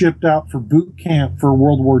he shipped out for boot camp for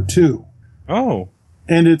World War II. Oh.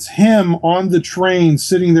 And it's him on the train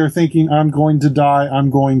sitting there thinking, I'm going to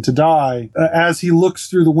die. As he looks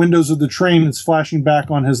through the windows of the train, it's flashing back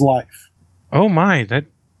on his life. Oh my,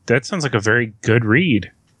 that sounds like a very good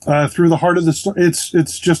read. Through the Heart of the Storm.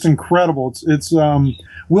 It's just incredible. It's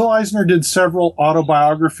Will Eisner did several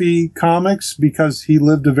autobiography comics because he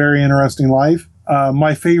lived a very interesting life.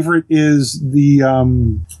 My favorite is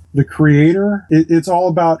the Creator. It's all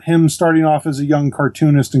about him starting off as a young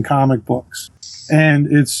cartoonist in comic books. And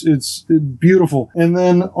it's beautiful. And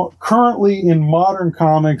then currently in modern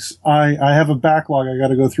comics, I have a backlog I got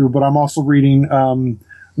to go through, but I'm also reading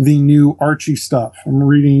the new Archie stuff. I'm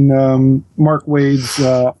reading Mark Waid's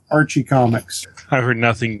Archie comics. I've heard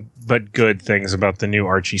nothing but good things about the new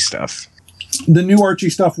Archie stuff. The new Archie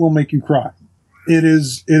stuff will make you cry. It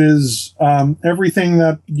is everything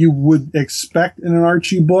that you would expect in an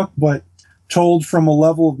Archie book, but told from a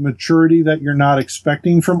level of maturity that you're not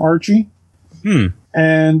expecting from Archie.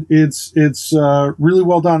 And it's really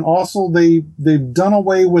well done. Also, they've done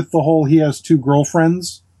away with the whole he has two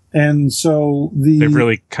girlfriends, and so they've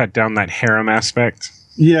really cut down that harem aspect.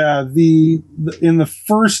 Yeah, in the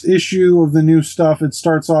first issue of the new stuff, it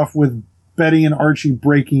starts off with Betty and Archie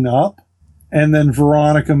breaking up, and then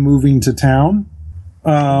Veronica moving to town.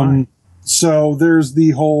 So there's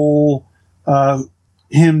the whole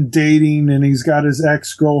him dating, and he's got his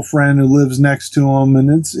ex-girlfriend who lives next to him,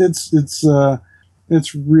 and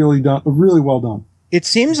it's really done, really well done. It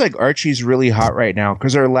seems like Archie's really hot right now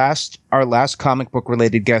because our last comic book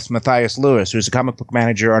related guest, Matthias Lewis, who's a comic book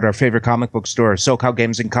manager at our favorite comic book store, SoCal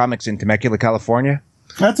Games and Comics in Temecula, California.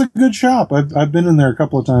 That's a good shop. I've been in there a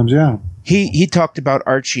couple of times. Yeah. He talked about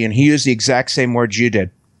Archie and he used the exact same words you did.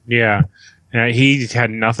 Yeah. He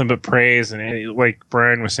had nothing but praise, and like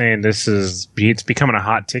Brian was saying, it's becoming a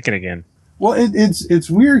hot ticket again. Well, it's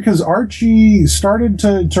weird because Archie started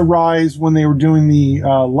to rise when they were doing the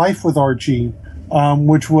Life with Archie,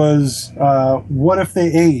 which was what if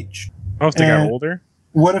they aged? Oh, if they got older?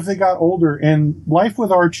 What if they got older? And Life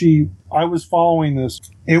with Archie, I was following this.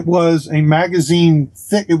 It was a magazine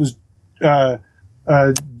thick. It was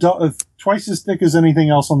twice as thick as anything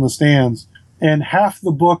else on the stands. And half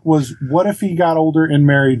the book was what if he got older and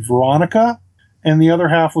married Veronica, and the other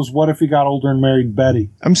half was what if he got older and married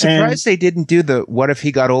Betty. I'm surprised they didn't do the what if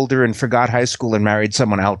he got older and forgot high school and married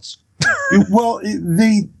someone else.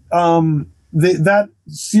 That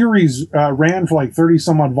series ran for like 30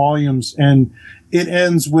 some odd volumes, and it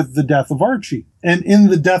ends with the death of Archie. And in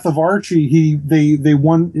the death of Archie, he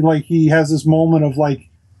has this moment of like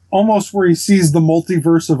almost where he sees the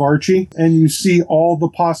multiverse of Archie, and you see all the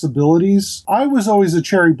possibilities. I was always a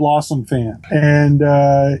Cherry Blossom fan, and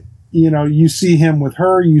you see him with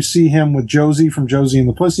her, you see him with Josie from Josie and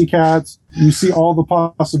the Pussycats, you see all the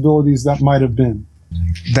possibilities that might have been.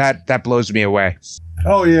 That blows me away.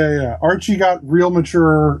 Oh yeah. Archie got real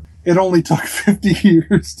mature. It only took 50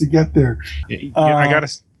 years to get there. I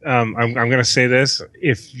I'm going to say this: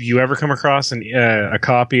 if you ever come across a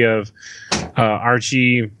copy of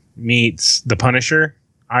Archie Meets the Punisher,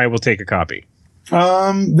 I will take a copy.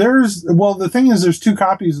 The thing is, there's 2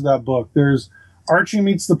 copies of that book. There's Archie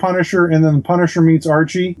Meets the Punisher, and then the Punisher Meets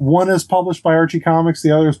Archie. One is published by Archie Comics,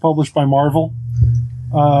 the other is published by Marvel.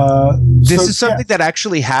 This is something that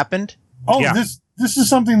actually happened? Oh, yeah. This is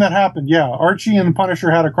something that happened, yeah. Archie and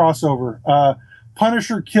Punisher had a crossover.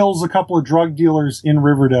 Punisher kills a couple of drug dealers in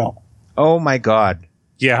Riverdale. Oh, my God.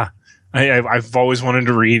 Yeah. I've always wanted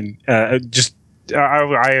to read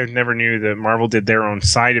I never knew that Marvel did their own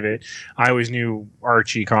side of it. I always knew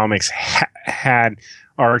Archie Comics had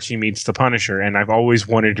Archie Meets the Punisher, and I've always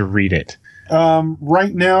wanted to read it.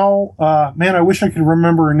 Right now, man, I wish I could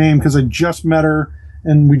remember her name because I just met her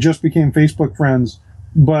and we just became Facebook friends.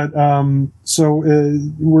 But we're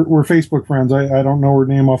Facebook friends. I don't know her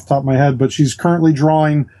name off the top of my head, but she's currently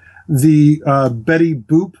drawing the Betty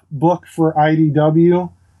Boop book for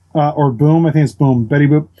IDW. Or Boom, I think it's Boom, Betty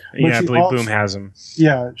Boop. But I believe Boom has them.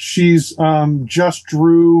 Yeah, she's just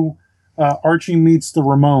drew Archie Meets the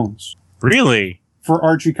Ramones. Really? For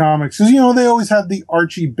Archie Comics. Because, they always had the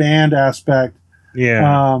Archie band aspect.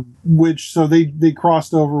 Yeah. So they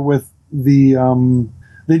crossed over with the...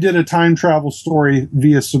 they did a time travel story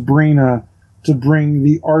via Sabrina to bring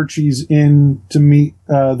the Archies in to meet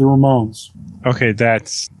the Ramones. Okay,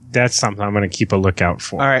 that's something I'm going to keep a lookout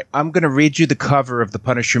for. All right, I'm going to read you the cover of The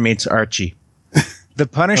Punisher Meets Archie. The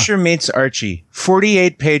Punisher Meets Archie.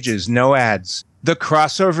 48 pages, no ads. The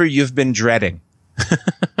crossover you've been dreading.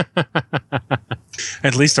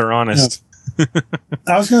 At least they're honest. Yeah.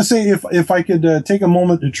 I was going to say, if I could take a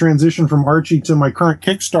moment to transition from Archie to my current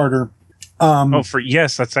Kickstarter.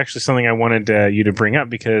 Yes, that's actually something I wanted you to bring up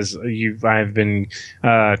because I've been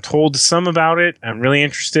told some about it. I'm really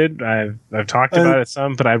interested. I've talked about it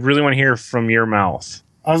some, but I really want to hear from your mouth.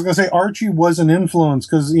 I was going to say Archie was an influence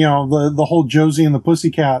because the whole Josie and the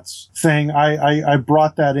Pussycats thing. I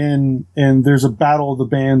brought that in, and there's a Battle of the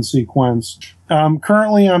Band sequence.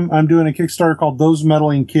 Currently, I'm doing a Kickstarter called Those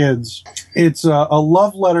Meddling Kids. It's a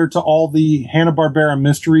love letter to all the Hanna-Barbera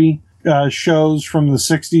mystery shows from the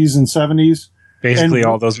 60s and 70s. Basically,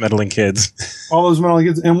 all those meddling kids. All those meddling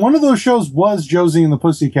kids. And one of those shows was Josie and the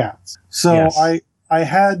Pussycats. So yes. I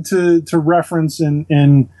had to reference and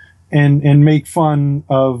make fun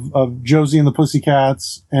of Josie and the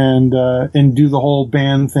Pussycats and do the whole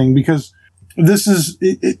band thing because this is,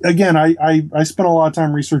 again, I spent a lot of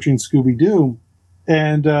time researching Scooby-Doo.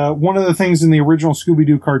 And one of the things in the original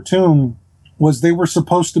Scooby-Doo cartoon was they were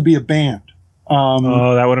supposed to be a band.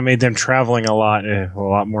 That would have made them traveling a lot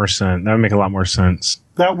more sense. That would make a lot more sense.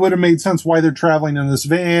 That would have made sense why they're traveling in this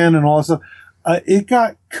van and all that stuff. It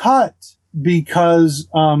got cut because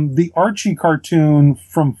the Archie cartoon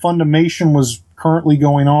from Funimation was currently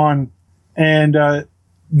going on. And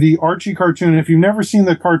the Archie cartoon, if you've never seen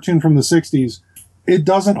the cartoon from the 60s, it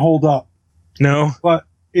doesn't hold up. No. But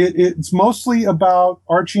it's mostly about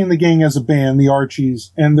Archie and the gang as a band, the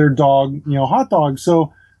Archies, and their dog, Hot Dog.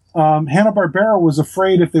 So... Hanna-Barbera was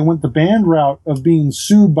afraid if they went the band route of being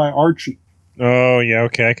sued by Archie. Oh, yeah,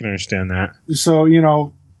 okay, I can understand that.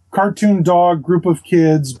 So, cartoon dog, group of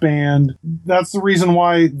kids, band. That's the reason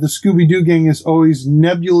why the Scooby-Doo gang is always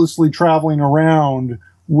nebulously traveling around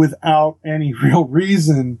without any real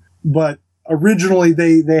reason. But originally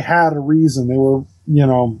they had a reason. They were,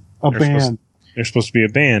 a band. They're supposed to be a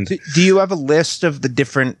band. Do you have a list of the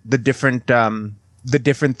different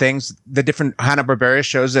things, the different Hanna-Barbera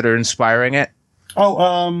shows that are inspiring it?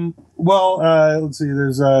 Let's see.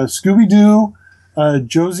 There's Scooby-Doo,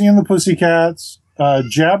 Josie and the Pussycats,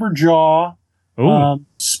 Jabberjaw,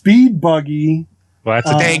 Speed Buggy. Well,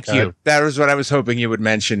 that's thank you. That was what I was hoping you would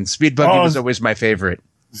mention. Speed Buggy was always my favorite.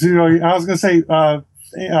 So, I was going to say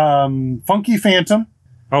Funky Phantom.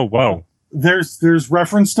 Oh, whoa. There's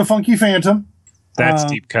reference to Funky Phantom. That's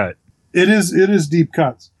deep cut. It is deep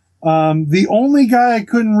cuts. The only guy I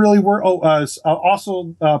couldn't really work.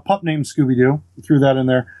 Also pup named Scooby-Doo. Threw that in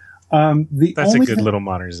there. That's a good little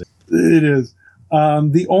modernization. It is.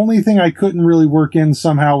 The only thing I couldn't really work in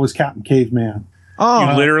somehow was Captain Caveman.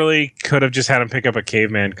 Oh, you literally could have just had him pick up a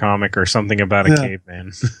caveman comic or something about a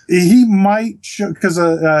caveman. He might show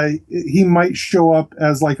he might show up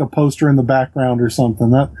as like a poster in the background or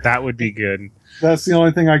something. That would be good. That's the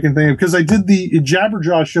only thing I can think of because I did the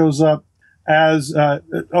Jabberjaw shows up as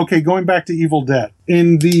going back to Evil Dead.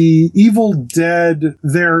 In the Evil Dead,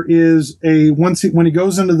 there is when he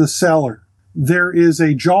goes into the cellar, there is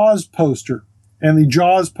a Jaws poster, and the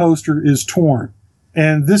Jaws poster is torn.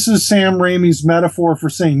 And this is Sam Raimi's metaphor for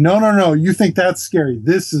saying, no, you think that's scary.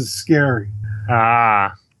 This is scary.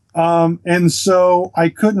 Ah. And so I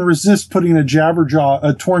couldn't resist putting a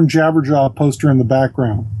torn Jabberjaw poster in the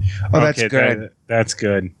background. Oh, that's good. That's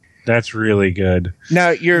good. That's really good. Now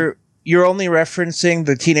you're only referencing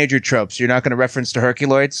the teenager tropes. You're not going to reference the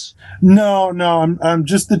Herculoids? No, I'm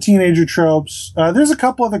just the teenager tropes. There's a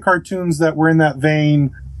couple other cartoons that were in that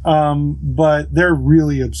vein, but they're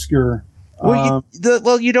really obscure. Well,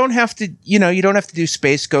 you don't have to. You don't have to do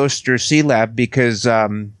Space Ghost or Sea Lab because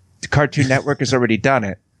the Cartoon Network has already done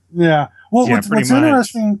it. Yeah. Well, Yeah, what's pretty much.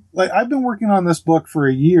 interesting, like I've been working on this book for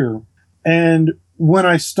a year, and when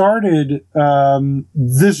I started,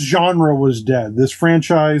 this genre was dead. This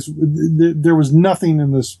franchise, there was nothing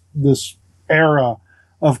in this era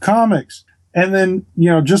of comics. And then,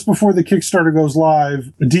 just before the Kickstarter goes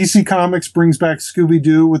live, DC Comics brings back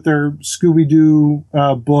Scooby-Doo with their Scooby-Doo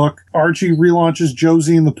book. Archie relaunches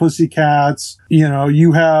Josie and the Pussycats.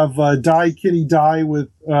 You have Die Kitty Die with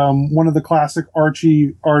one of the classic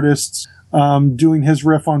Archie artists doing his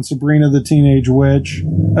riff on Sabrina the Teenage Witch.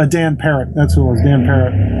 Dan Parrott, that's who it was, Dan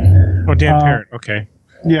Parrott. Oh, Dan Parrott. Okay.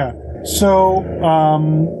 Yeah. So,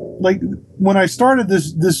 when I started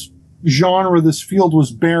this genre, this field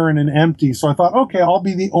was barren and empty. So I thought, okay, I'll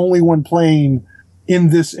be the only one playing in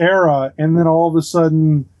this era. And then all of a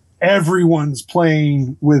sudden, everyone's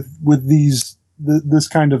playing with this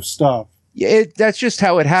kind of stuff. Yeah, that's just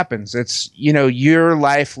how it happens. It's, your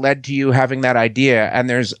life led to you having that idea, and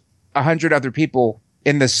there's 100 other people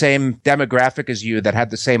in the same demographic as you that had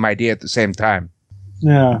the same idea at the same time.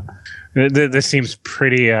 Yeah. This seems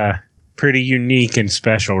pretty unique and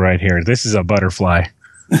special right here. This is a butterfly.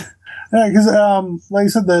 Yeah, because like I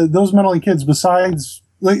said, those mentally kids. Besides,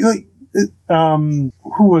 who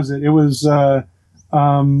was it? It was the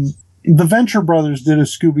Venture Brothers did a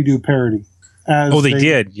Scooby-Doo parody. They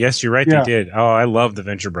did. Yes, you're right. Yeah. They did. Oh, I love the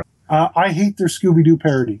Venture Brothers. I hate their Scooby-Doo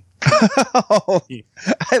parody. I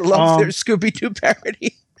love their Scooby-Doo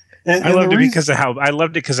parody. I loved it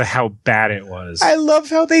because of how bad it was. I love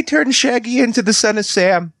how they turned Shaggy into the son of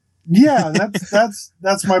Sam. Yeah, that's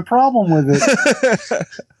my problem with it.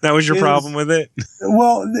 That was your problem with it?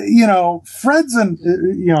 Well, Fred's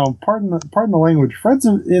pardon the language. Fred's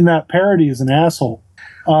in that parody is an asshole.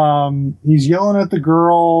 He's yelling at the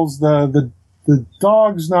girls. The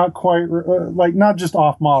dog's not quite not just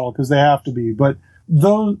off model because they have to be, but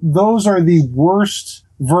those are the worst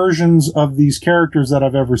versions of these characters that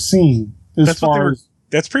I've ever seen. That's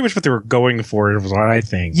pretty much what they were going for, is what I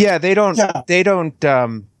think. Yeah, they don't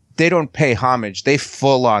pay homage. They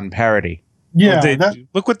full on parody. Yeah,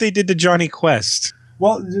 look what they did to Johnny Quest.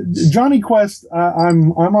 Well, Johnny Quest,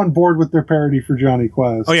 I'm on board with their parody for Johnny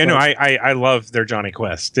Quest. Oh yeah, no, I love their Johnny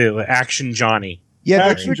Quest, the Action Johnny.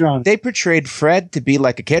 Yeah, Johnny. They portrayed Fred to be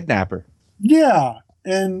like a kidnapper. Yeah,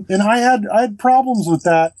 and I had problems with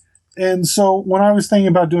that, and so when I was thinking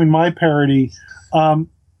about doing my parody,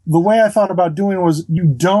 the way I thought about doing it was you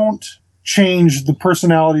don't change the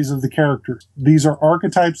personalities of the characters. These are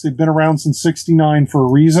archetypes. They've been around since '69 for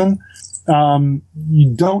a reason.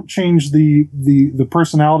 You don't change the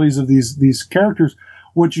personalities of these characters.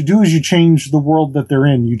 What you do is you change the world that they're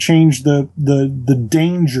in. You change the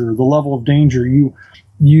danger, the level of danger.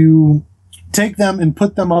 You take them and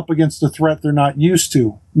put them up against a threat they're not used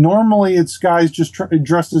to. Normally, it's guys just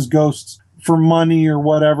dressed as ghosts for money or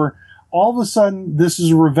whatever. All of a sudden, this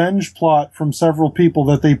is a revenge plot from several people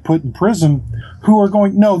that they put in prison who are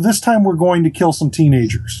going, no, this time we're going to kill some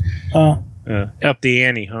teenagers. Up the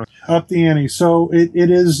ante, huh? Up the ante. So it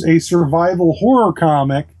is a survival horror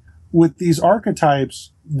comic with these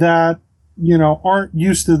archetypes that, aren't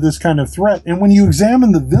used to this kind of threat. And when you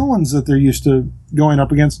examine the villains that they're used to going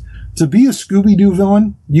up against, to be a Scooby-Doo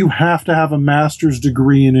villain, you have to have a master's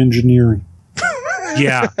degree in engineering.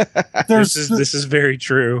 Yeah, this is very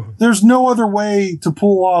true. There's no other way to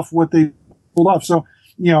pull off what they pulled off. So,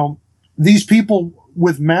 these people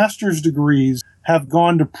with master's degrees have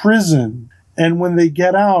gone to prison, and when they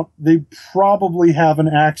get out, they probably have an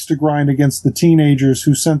axe to grind against the teenagers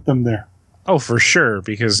who sent them there. Oh, for sure,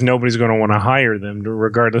 because nobody's going to want to hire them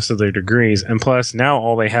regardless of their degrees. And plus, now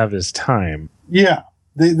all they have is time. Yeah,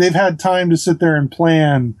 they've had time to sit there and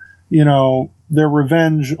plan, their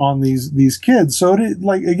revenge on these kids. So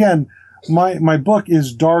again, my book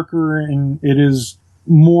is darker and it is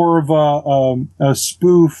more of a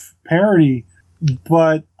spoof parody,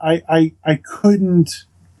 but I didn't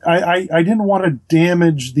want to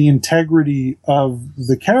damage the integrity of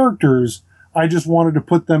the characters. I just wanted to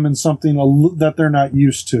put them in something that they're not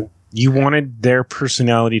used to. You wanted their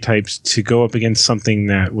personality types to go up against something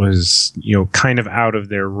that was, kind of out of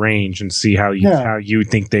their range and see how you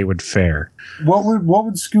think they would fare. What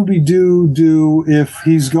would Scooby-Doo do if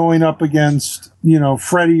he's going up against,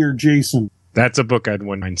 Freddy or Jason? That's a book I'd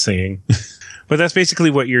wouldn't mind saying. But that's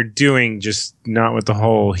basically what you're doing, just not with the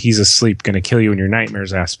whole he's asleep, going to kill you in your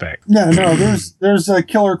nightmares aspect. Yeah, no, there's a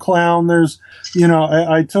killer clown. There's,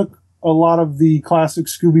 I took a lot of the classic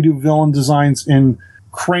Scooby-Doo villain designs and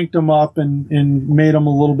cranked them up and made them a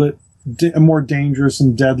little bit more dangerous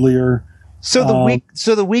and deadlier. So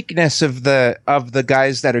the weakness of the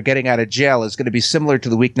guys that are getting out of jail is going to be similar to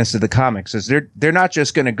the weakness of the comics. Is they're not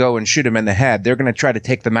just going to go and shoot them in the head. They're going to try to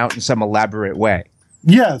take them out in some elaborate way.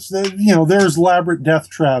 Yes, there's elaborate death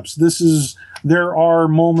traps. There are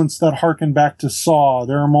moments that harken back to Saw.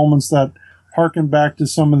 There are moments that harken back to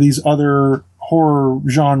some of these other horror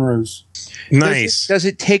genres. Nice. Does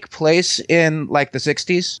it take place in like the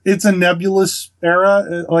 60s? It's a nebulous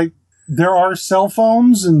era. Like there are cell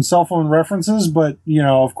phones and cell phone references, but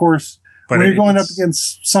of course, when you're going up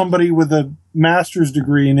against somebody with a master's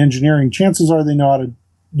degree in engineering, chances are they know how to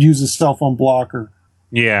use a cell phone blocker.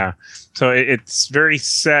 Yeah. So it's very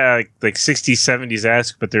sad, like 60s,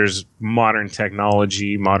 70s-esque, but there's modern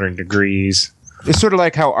technology, modern degrees. It's sort of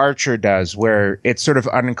like how Archer does, where it's sort of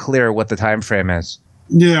unclear what the time frame is.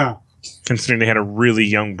 Yeah. Considering they had a really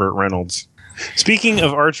young Burt Reynolds. Speaking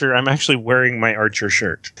of Archer, I'm actually wearing my Archer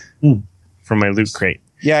shirt from my Loot Crate.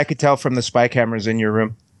 Yeah, I could tell from the spy cameras in your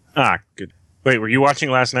room. Ah, good. Wait, were you watching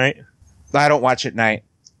last night? I don't watch at night.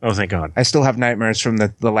 Oh, thank God. I still have nightmares from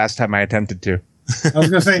the last time I attempted to. I was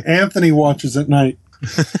going to say Anthony watches at night.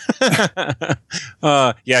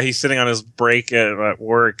 Yeah, he's sitting on his break at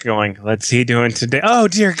work going, "What's he doing today? Oh,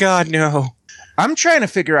 dear God, no." I'm trying to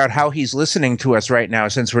figure out how he's listening to us right now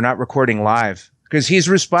since we're not recording live. Because he's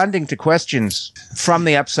responding to questions from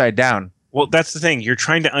the Upside Down. Well, that's the thing. You're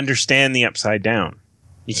trying to understand the Upside Down.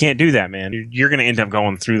 You can't do that, man. You're going to end up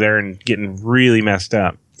going through there and getting really messed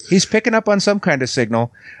up. He's picking up on some kind of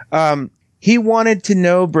signal. He wanted to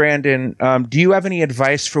know, Brandon, do you have any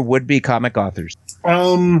advice for would-be comic authors?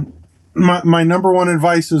 My number one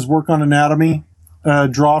advice is work on anatomy,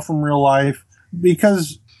 draw from real life,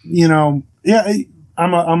 because, I'm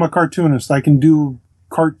a cartoonist. I can do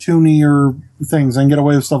cartoonier things and get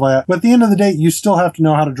away with stuff like that. But at the end of the day, you still have to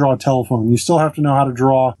know how to draw a telephone. You still have to know how to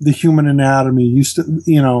draw the human anatomy.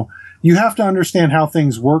 You have to understand how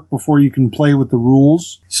things work before you can play with the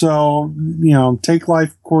rules. So, take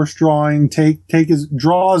life course drawing,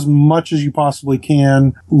 draw as much as you possibly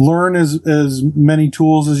can, learn as many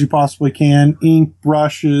tools as you possibly can, ink,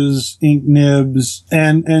 brushes, ink nibs,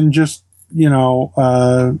 and just,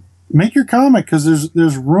 make your comic, because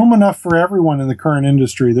there's room enough for everyone in the current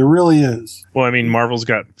industry. There really is. Well, I mean, Marvel's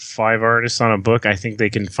got 5 artists on a book. I think they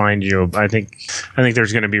can find you. I think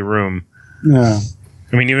there's going to be room. Yeah.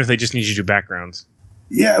 I mean, even if they just need you to do backgrounds.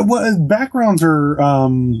 Yeah, well, backgrounds are,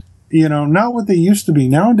 not what they used to be.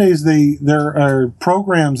 Nowadays, there are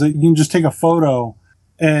programs that you can just take a photo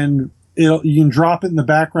and you can drop it in the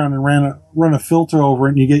background and run a filter over it,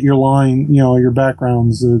 and you get your line, your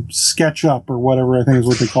backgrounds, SketchUp or whatever I think is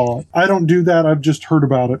what they call it. I don't do that. I've just heard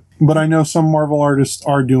about it, but I know some Marvel artists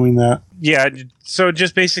are doing that. Yeah, so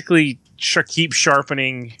just basically keep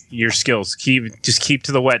sharpening your skills. Keep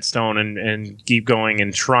to the whetstone and keep going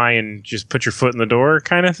and try and just put your foot in the door,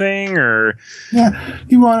 kind of thing. Or yeah,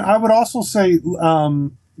 I would also say,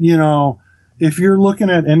 if you're looking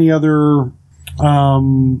at any other.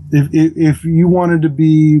 If you wanted to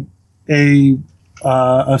be a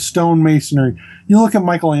stonemasonry, you look at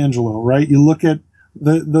Michelangelo, right? You look at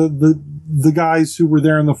the guys who were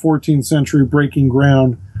there in the 14th century breaking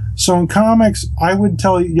ground. So in comics, I would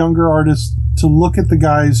tell younger artists to look at the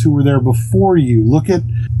guys who were there before you. Look at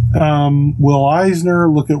Will Eisner,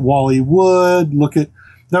 look at Wally Wood,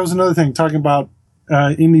 that was another thing, talking about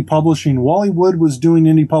indie publishing. Wally Wood was doing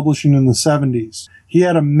indie publishing in the 70s. He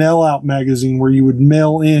had a mail-out magazine where you would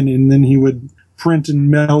mail in, and then he would print and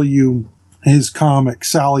mail you his comic,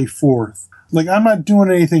 Sally Forth. Like, I'm not doing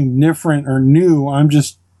anything different or new.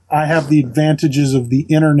 I have the advantages of the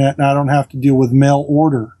internet, and I don't have to deal with mail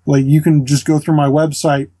order. Like, you can just go through my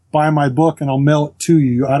website, buy my book, and I'll mail it to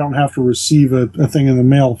you. I don't have to receive a thing in the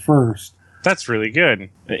mail first. That's really good.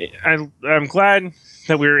 I'm glad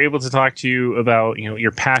that we were able to talk to you about,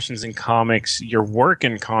 your passions in comics, your work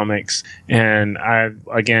in comics, and we're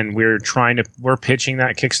pitching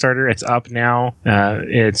that Kickstarter. It's up now.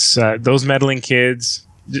 It's Those Meddling Kids.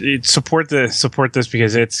 Support this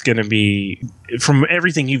because it's going to be, from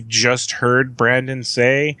everything you've just heard Brandon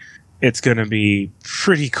say, it's going to be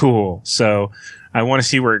pretty cool. So I want to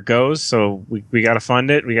see where it goes. So we got to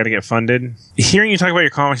fund it. We got to get funded. Hearing you talk about your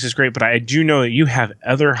comics is great, but I do know that you have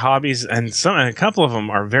other hobbies, and a couple of them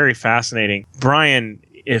are very fascinating. Brian,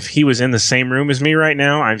 if he was in the same room as me right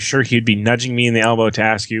now, I'm sure he'd be nudging me in the elbow to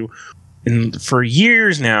ask you. And for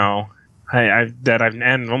years now, and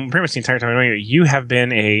pretty much the entire time I know you, you have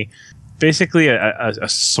been basically a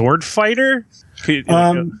sword fighter.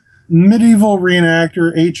 Medieval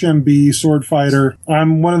reenactor, HMB, sword fighter.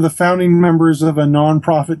 I'm one of the founding members of a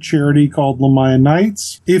nonprofit charity called Lamaya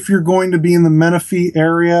Knights. If you're going to be in the Menifee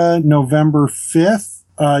area, November 5th,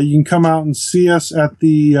 you can come out and see us at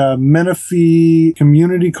the Menifee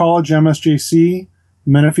Community College, MSJC,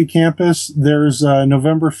 Menifee campus. There's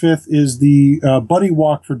November 5th is the Buddy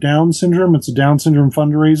Walk for Down syndrome. It's a Down syndrome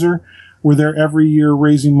fundraiser. We're there every year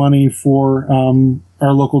raising money for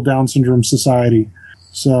our local Down syndrome society.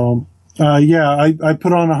 So, I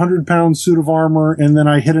put on a 100-pound suit of armor, and then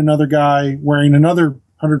I hit another guy wearing another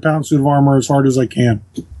 100-pound suit of armor as hard as I can.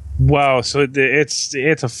 Wow, so it's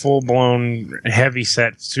a full-blown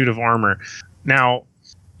heavy-set suit of armor. Now,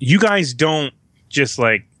 you guys don't just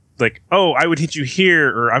like, oh, I would hit you here,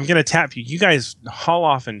 or I'm going to tap you. You guys haul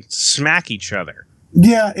off and smack each other.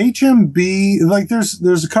 Yeah, HMB, like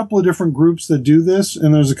there's a couple of different groups that do this,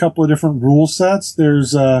 and there's a couple of different rule sets.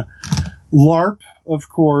 There's LARP, of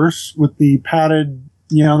course, with the padded,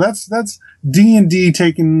 that's D&D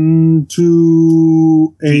taken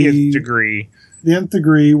to the nth degree. The nth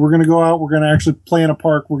degree. We're going to go out. We're going to actually play in a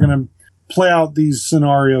park. We're going to play out these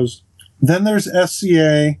scenarios. Then there's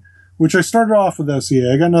SCA, which I started off with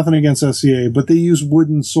SCA. I got nothing against SCA, but they use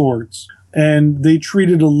wooden swords. And they treat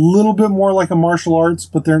it a little bit more like a martial arts,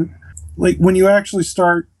 but they're like, when you actually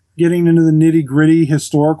start getting into the nitty gritty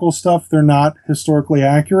historical stuff, they're not historically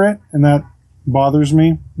accurate. And that bothers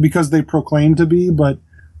me because they proclaim to be. But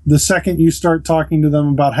the second you start talking to them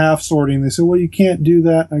about half sorting, they say, well, you can't do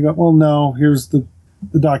that. I go, well, no, here's the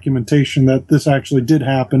documentation that this actually did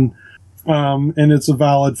happen. And it's a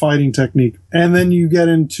valid fighting technique. And then you get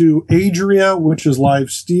into Adria, which is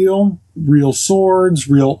live steel, real swords,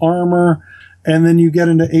 real armor. And then you get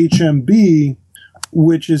into HMB,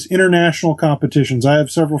 which is international competitions. I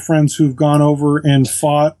have several friends who've gone over and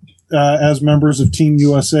fought as members of Team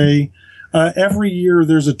USA. Every year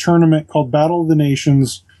there's a tournament called Battle of the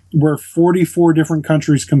Nations where 44 different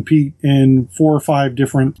countries compete in 4 or 5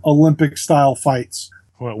 different Olympic-style fights.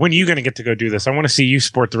 Well, when are you going to get to go do this? I want to see you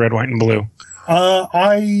sport the red, white, and blue.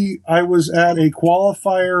 I was at a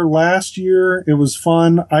qualifier last year. It was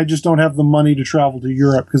fun. I just don't have the money to travel to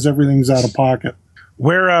Europe because everything's out of pocket.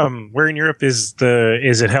 Where in Europe is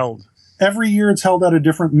it held? Every year it's held at a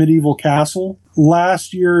different medieval castle.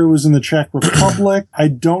 Last year it was in the Czech Republic. I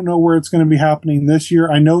don't know where it's going to be happening this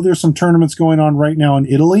year. I know there's some tournaments going on right now in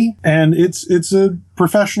Italy, and it's a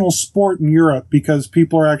professional sport in Europe because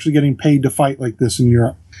people are actually getting paid to fight like this in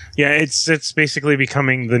Europe. Yeah, it's basically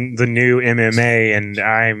becoming the new MMA, and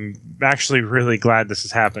I'm actually really glad this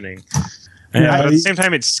is happening. But at the same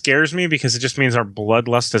time, it scares me because it just means our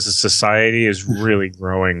bloodlust as a society is really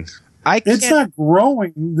growing. It's not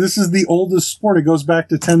growing. This is the oldest sport. It goes back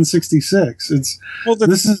to 1066. It's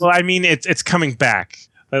coming back.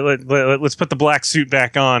 Let's put the black suit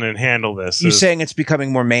back on and handle this. You're saying it's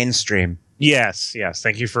becoming more mainstream. Yes.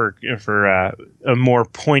 Thank you for a more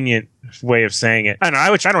poignant way of saying it.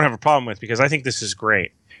 Which I don't have a problem with because I think this is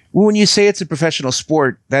great. Well, when you say it's a professional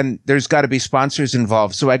sport, then there's got to be sponsors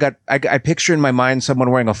involved. So I picture in my mind someone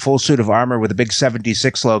wearing a full suit of armor with a big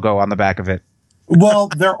 76 logo on the back of it. Well,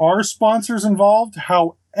 there are sponsors involved.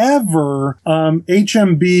 However,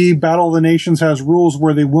 HMB Battle of the Nations has rules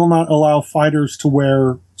where they will not allow fighters to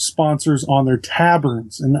wear sponsors on their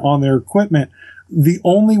tabards and on their equipment. The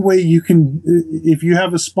only way you can, if you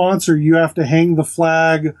have a sponsor, you have to hang the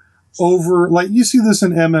flag over, like you see this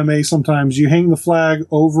in MMA sometimes, you hang the flag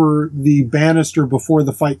over the banister before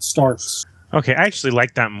the fight starts. Okay, I actually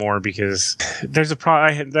like that more because there's a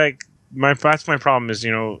problem. That's my problem is,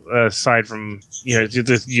 aside from,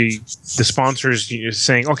 the sponsors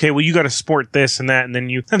saying, okay, well, you got to sport this and that. And then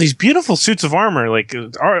you have these beautiful suits of armor. Like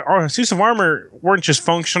our suits of armor weren't just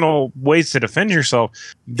functional ways to defend yourself.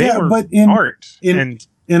 They were art. In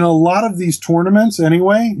a lot of these tournaments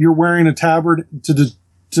anyway, you're wearing a tabard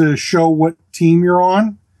to show what team you're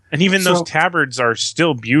on. And even those tabards are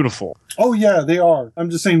still beautiful. Oh, yeah, they are. I'm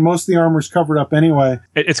just saying most of the armor's covered up anyway.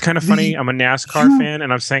 It's kind of funny. I'm a NASCAR fan,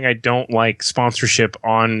 and I'm saying I don't like sponsorship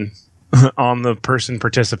on the person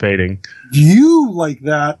participating. You like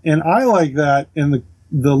that, and I like that, and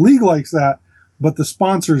the league likes that, but the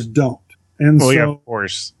sponsors don't. And yeah, of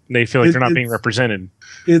course. They feel like they're not being represented.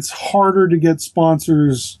 It's harder to get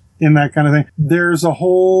sponsors in that kind of thing. There's a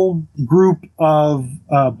whole group of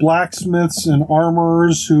blacksmiths and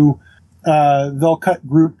armorers who they'll cut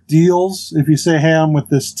group deals. If you say, hey, I'm with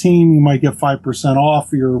this team, you might get 5%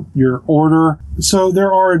 off your order. So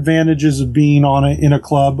there are advantages of being in a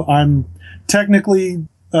club. I'm technically,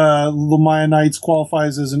 Lamaya Knights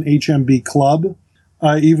qualifies as an HMB club,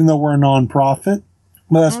 even though we're a non-profit.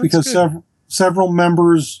 But that's because several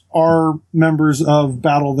members are members of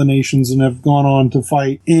Battle of the Nations and have gone on to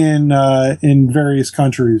fight in various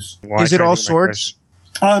countries. Well, Is it all swords?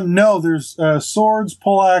 No, there's swords,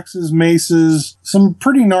 poleaxes, maces, some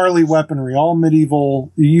pretty gnarly weaponry, all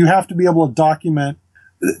medieval. You have to be able to document.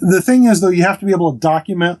 The thing is, though, you have to be able to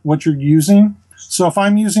document what you're using. So if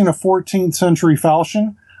I'm using a 14th century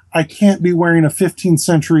falchion, I can't be wearing a 15th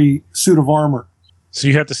century suit of armor. So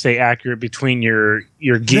you have to stay accurate between your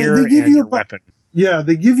gear and your weapon. Yeah,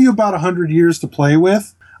 they give you about 100 years to play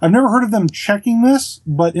with. I've never heard of them checking this,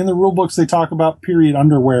 but in the rule books they talk about period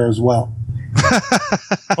underwear as well.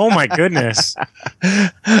 Oh my goodness.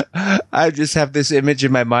 I just have this image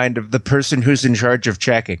in my mind of the person who's in charge of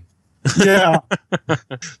checking. Yeah.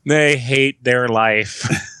 They hate their life.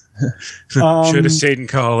 Should have stayed in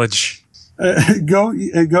college. Go to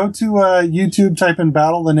YouTube, type in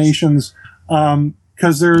Battle of the Nations,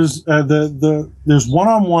 because there's there's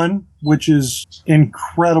 1-on-1, which is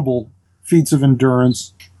incredible feats of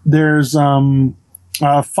endurance. There's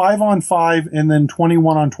 5-on-5, and then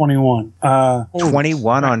 21-on-21.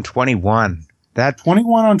 21-on-21. That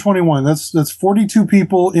 21-on-21. That's 42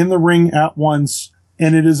 people in the ring at once,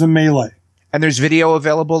 and it is a melee. And there's video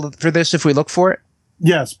available for this if we look for it?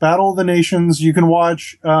 Yes, Battle of the Nations. You can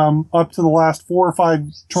watch up to the last 4 or 5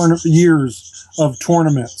 years of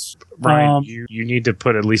tournaments. Ryan, you need to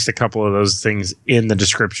put at least a couple of those things in the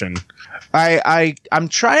description. I'm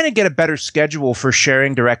trying to get a better schedule for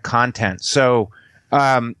sharing direct content. So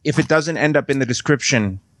if it doesn't end up in the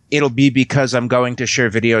description, it'll be because I'm going to share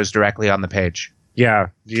videos directly on the page. Yeah,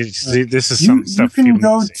 this is some stuff. You can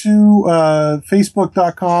go to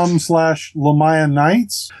facebook.com/Lamaya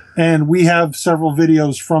Knights, and we have several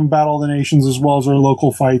videos from Battle of the Nations as well as our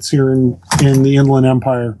local fights here in the Inland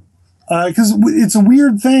Empire. Because it's a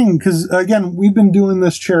weird thing, because, again, we've been doing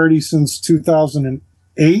this charity since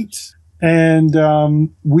 2008, and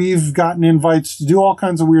we've gotten invites to do all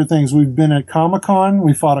kinds of weird things. We've been at Comic-Con.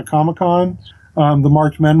 We fought at Comic-Con. The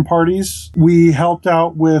Marked Men parties. We helped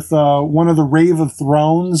out with one of the Rave of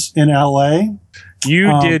Thrones in LA.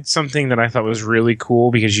 You did something that I thought was really cool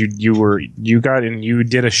because you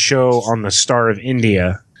did a show on the Star of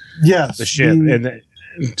India. Yes, the ship, and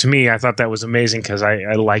to me, I thought that was amazing because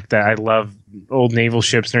I like that. I love old naval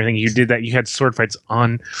ships and everything. You did that. You had sword fights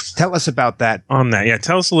on. Tell us about that. On that, yeah.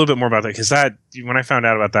 Tell us a little bit more about that because when I found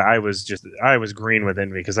out about that, I was green with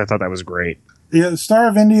envy because I thought that was great. Yeah, Star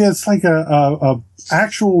of India, it's like a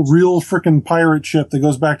actual real frickin' pirate ship that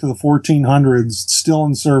goes back to the 1400s, still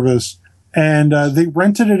in service. And they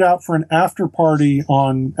rented it out for an after party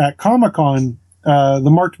at Comic-Con, the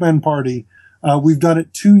Marked Men party. We've done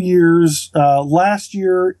it 2 years. Last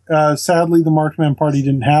year, sadly, the Marked Men party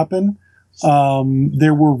didn't happen.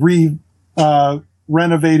 They were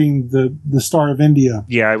renovating the Star of India.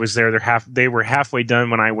 Yeah, I was there. They were halfway done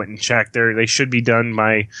when I went and checked. They should be done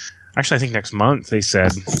by... Actually, I think next month, they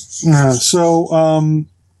said. The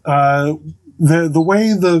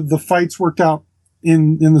way the fights worked out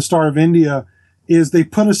in the Star of India is they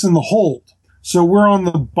put us in the hold. So we're on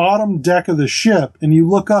the bottom deck of the ship, and you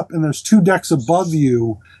look up, and there's 2 decks above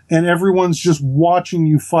you, and everyone's just watching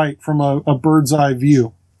you fight from a bird's eye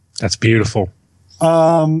view. That's beautiful.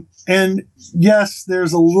 And yes,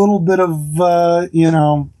 there's a little bit of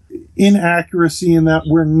inaccuracy in that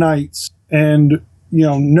we're knights, and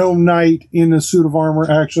no knight in a suit of armor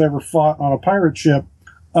actually ever fought on a pirate ship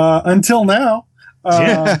until now.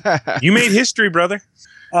 You made history, brother.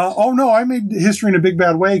 Oh, no, I made history in a big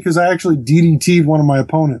bad way because I actually DDT'd one of my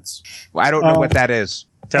opponents. Well, I don't know what that is.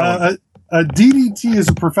 Tell him. A DDT is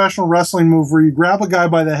a professional wrestling move where you grab a guy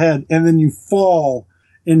by the head and then you fall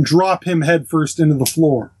and drop him headfirst into the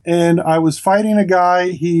floor. And I was fighting a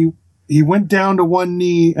guy. He went down to one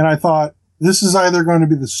knee, and I thought, this is either going to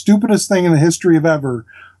be the stupidest thing in the history of ever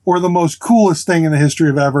or the most coolest thing in the history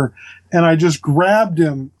of ever. And I just grabbed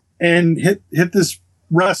him and hit this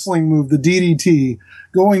wrestling move, the DDT,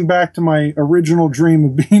 going back to my original dream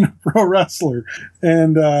of being a pro wrestler.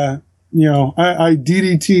 And, I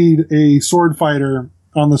DDT'd a sword fighter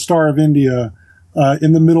on the Star of India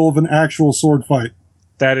in the middle of an actual sword fight.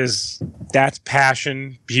 That's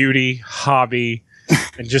passion, beauty, hobby,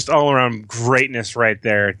 and just all around greatness right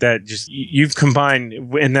there. That just you've combined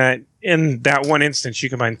in that in that one instance, you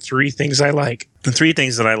combine three things I like. The three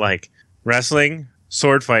things that I like: wrestling,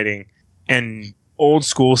 sword fighting, and old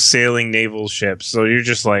school sailing naval ships. So you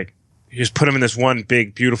just put them in this one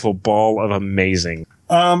big, beautiful ball of amazing.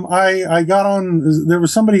 I got on, there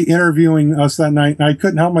was somebody interviewing us that night and I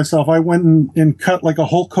couldn't help myself. I went and cut like a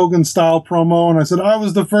Hulk Hogan style promo and I said, I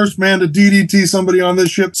was the first man to DDT somebody on this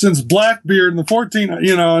ship since Blackbeard in the 14,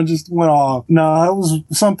 and just went off. No, that was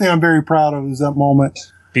something I'm very proud of, is that moment.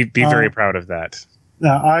 Be very proud of that.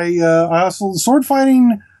 I also, sword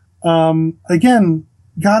fighting, again,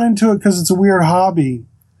 got into it because it's a weird hobby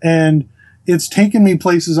and it's taken me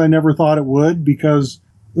places I never thought it would because,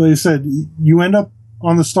 like I said, you end up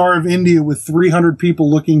on the Star of India with 300 people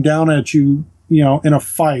looking down at you, in a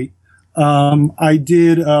fight. I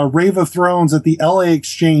did Rave of Thrones at the LA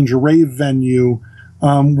Exchange, a rave venue,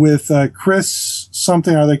 with Chris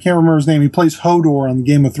something, I can't remember his name. He plays Hodor on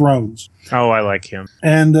Game of Thrones. Oh, I like him.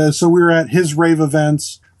 And so we were at his rave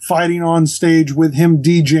events, fighting on stage with him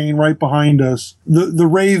DJing right behind us. The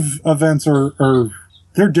rave events are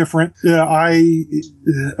they're different. Yeah,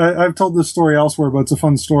 I've told this story elsewhere, but it's a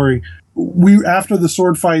fun story. After the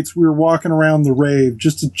sword fights, we were walking around the rave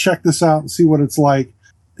just to check this out and see what it's like.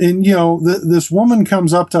 And, this woman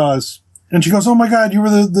comes up to us and she goes, "Oh my God, you were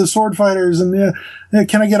the sword fighters. And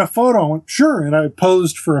can I get a photo?" I went, "Sure." And I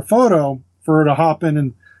posed for a photo for her to hop in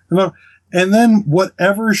and then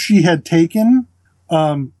whatever she had taken,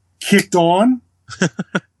 kicked on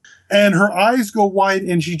and her eyes go wide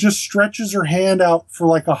and she just stretches her hand out for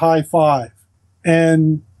like a high five.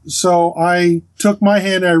 And so I took my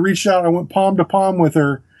hand and I reached out. I went palm to palm with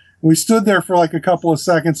her. We stood there for like a couple of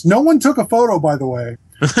seconds. No one took a photo, by the way.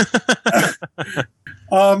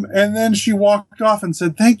 And then she walked off and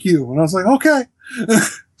said, "Thank you." And I was like, okay.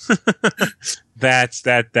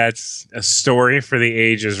 That's a story for the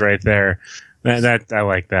ages right there. That I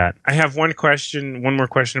like that. I have one more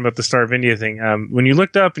question about the Star of India thing. When you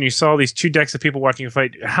looked up and you saw these two decks of people watching you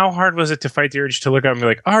fight, how hard was it to fight the urge to look up and be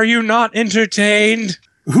like, "Are you not entertained?"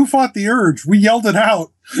 Who fought the urge? We yelled it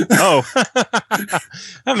out. Oh,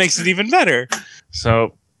 that makes it even better.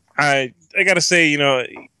 So I gotta say,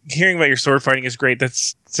 hearing about your sword fighting is great. That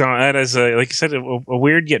is like you said, a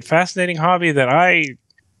weird yet fascinating hobby that I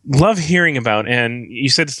love hearing about. And you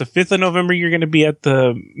said it's the 5th of November. You're going to be at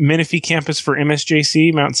the Menifee campus for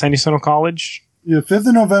MSJC, Mount San Jacinto College. Yeah, 5th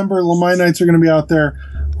of November. Lamai Knights are going to be out there.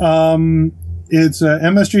 It's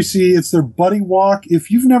MSJC. It's their buddy walk. If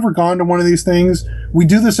you've never gone to one of these things, we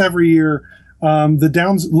do this every year.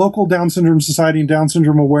 The local Down Syndrome Society and Down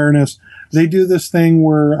Syndrome Awareness, they do this thing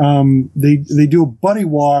where they do a buddy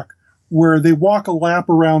walk where they walk a lap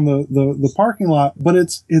around the parking lot, but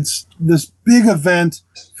it's this big event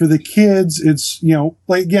for the kids. It's,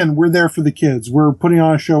 again, we're there for the kids. We're putting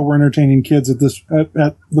on a show. We're entertaining kids at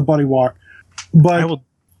the buddy walk, but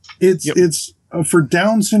it's for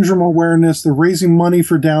Down Syndrome Awareness. They're raising money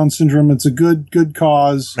for Down syndrome. It's a good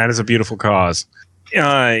cause. That is a beautiful cause.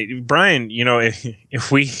 Brian,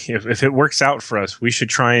 if it works out for us, we should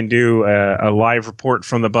try and do a live report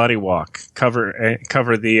from the buddy walk. Cover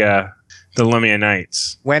the Lumia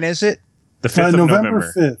Nights. When is it? The 5th of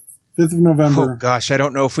November. 5th of November. Oh gosh, I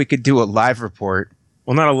don't know if we could do a live report.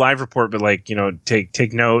 Well, not a live report, but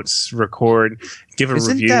take notes, record, give a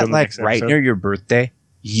Isn't review. That on the like next right episode. near your birthday?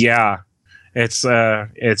 Yeah, it's right.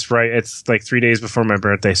 It's like 3 days before my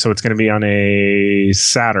birthday, so it's going to be on a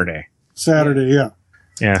Saturday. Yeah.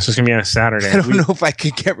 Yeah, so it's going to be on a Saturday. I don't know if I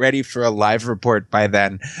could get ready for a live report by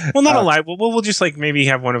then. Well, not a live. We'll just maybe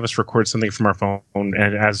have one of us record something from our phone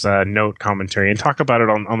and as a note commentary and talk about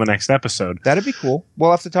it on the next episode. That'd be cool.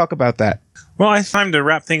 We'll have to talk about that. Well, it's time to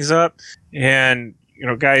wrap things up. And,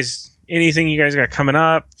 guys, anything you guys got coming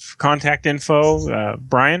up, contact info,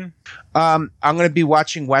 Brian? I'm going to be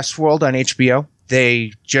watching Westworld on HBO.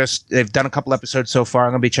 They've done a couple episodes so far.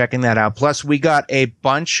 I'm going to be checking that out. Plus, we got a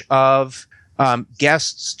bunch of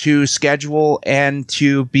guests to schedule and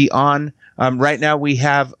to be on. Right now we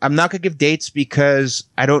have, I'm not going to give dates because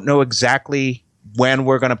I don't know exactly when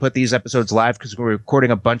we're going to put these episodes live because we're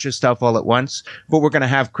recording a bunch of stuff all at once. But we're going to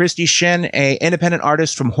have Christy Shin, a independent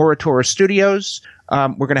artist from Horror Studios.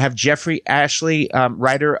 We're going to have Jeffrey Ashley,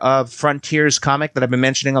 writer of Frontiers comic that I've been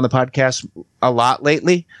mentioning on the podcast a lot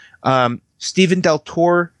lately. Stephen Del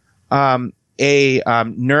Tore, a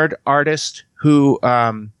nerd artist who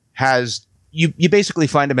has... You basically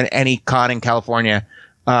find him at any con in California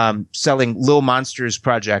selling Lil Monsters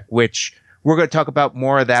Project, which we're going to talk about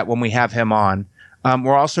more of that when we have him on.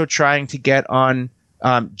 We're also trying to get on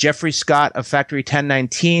Jeffrey Scott of Factory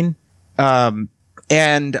 1019. And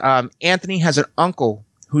Anthony has an uncle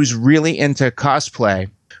who's really into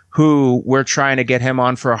cosplay. who we're trying to get him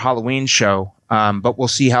on for a Halloween show, but we'll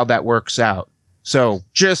see how that works out. So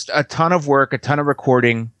just a ton of work, a ton of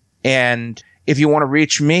recording. And if you want to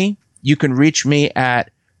reach me, you can reach me at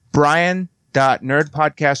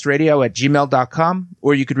brian.nerdpodcastradio@gmail.com,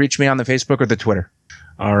 or you could reach me on the Facebook or the Twitter.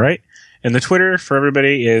 All right. And the Twitter for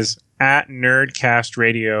everybody is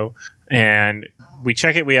 @NerdcastRadio. And we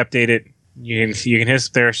check it, we update it. You can hit us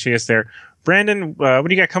there, see us there. Brandon, what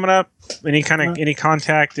do you got coming up? Any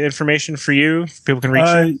contact information for you? People can reach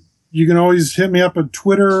you? You can always hit me up on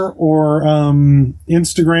Twitter or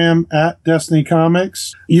Instagram @Destiny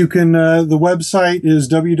Comics. You can. The website is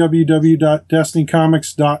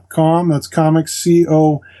www.destinycomics.com. That's comics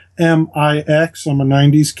COMIX. I'm a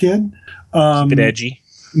 '90s kid. Bit edgy.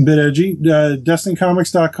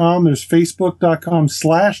 DestinyComics.com. There's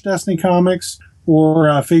Facebook.com/DestinyComics or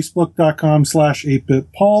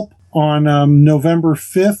Facebook.com/8BitPulp. On November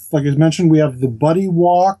 5th, like I mentioned, we have the Buddy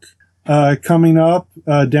Walk coming up,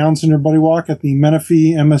 Down Syndrome Buddy Walk at the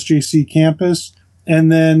Menifee MSJC campus. And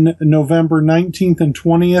then November 19th and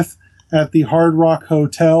 20th at the Hard Rock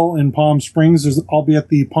Hotel in Palm Springs. I'll be at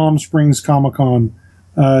the Palm Springs Comic-Con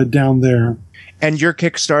down there. And your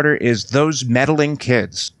Kickstarter is Those Meddling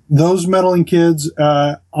Kids. Those Meddling Kids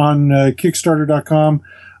on Kickstarter.com.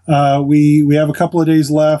 We have a couple of days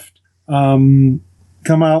left.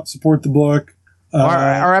 Come out, support the book.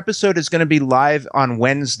 Our episode is going to be live on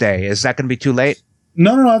Wednesday. Is that going to be too late?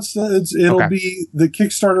 No. It'll be, the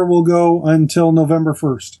Kickstarter will go until November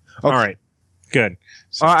 1st. Okay. All right. Good.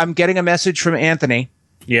 So, I'm getting a message from Anthony.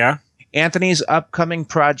 yeah. Anthony's upcoming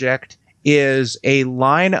project is a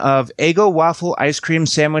line of Eggo waffle ice cream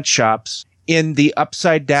sandwich shops in the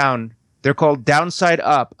upside down. They're called Downside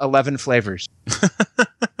Up 11 flavors.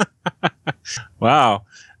 Wow.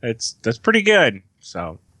 That's pretty good.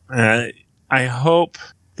 So I hope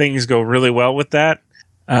things go really well with that.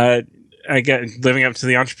 I get living up to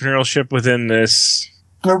the entrepreneurship within this.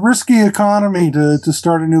 A risky economy to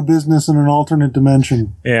start a new business in an alternate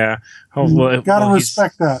dimension. Yeah. Gotta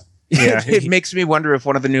respect that. Yeah. It makes me wonder if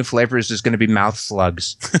one of the new flavors is going to be mouth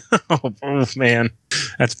slugs. Oh, man.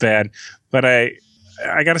 That's bad. But I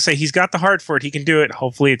got to say, he's got the heart for it. He can do it.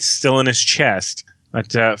 Hopefully it's still in his chest.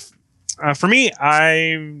 But for me,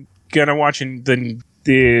 I'm going to watch the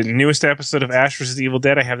newest episode of Ash vs. the Evil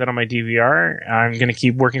Dead. I have that on my DVR. I'm going to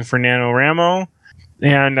keep working for NaNoWriMo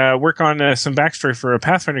and work on some backstory for a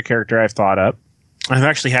Pathfinder character I've thought up. I've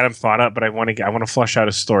actually had him thought up, but I want to flesh out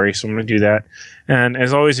a story, so I'm going to do that. And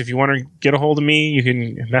as always, if you want to get a hold of me, you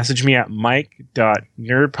can message me at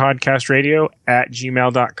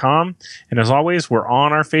mike.nerdpodcastradio@gmail.com. And as always, we're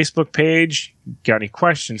on our Facebook page. Got any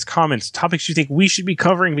questions, comments, topics you think we should be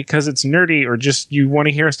covering because it's nerdy or just you want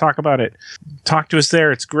to hear us talk about it, talk to us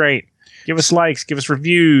there. It's great. Give us likes, give us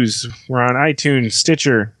reviews. We're on iTunes,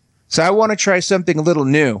 Stitcher. So I want to try something a little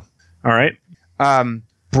new. All right.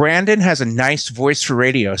 Brandon has a nice voice for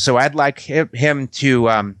radio, so I'd like him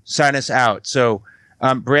to sign us out. So,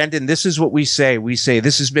 Brandon, this is what we say. We say,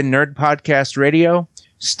 this has been Nerd Podcast Radio.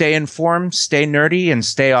 Stay informed, stay nerdy, and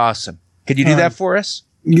stay awesome. Could you do that for us?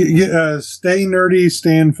 Stay nerdy,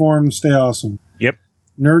 stay informed, stay awesome. Yep.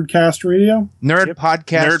 Nerdcast Radio? Nerd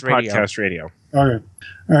Podcast Radio. Podcast Radio. Okay.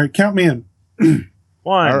 All right, count me in.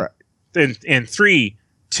 1, All right. and 3,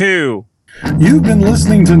 2. You've been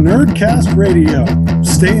listening to Nerdcast Radio.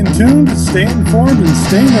 Stay in tune, stay informed, and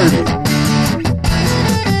stay nerdy.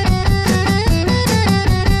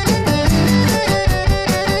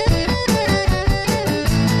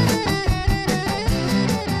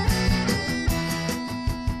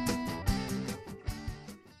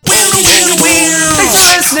 Thanks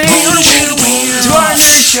for listening to our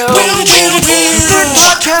nerd show. Nerd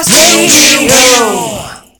Podcast Radio.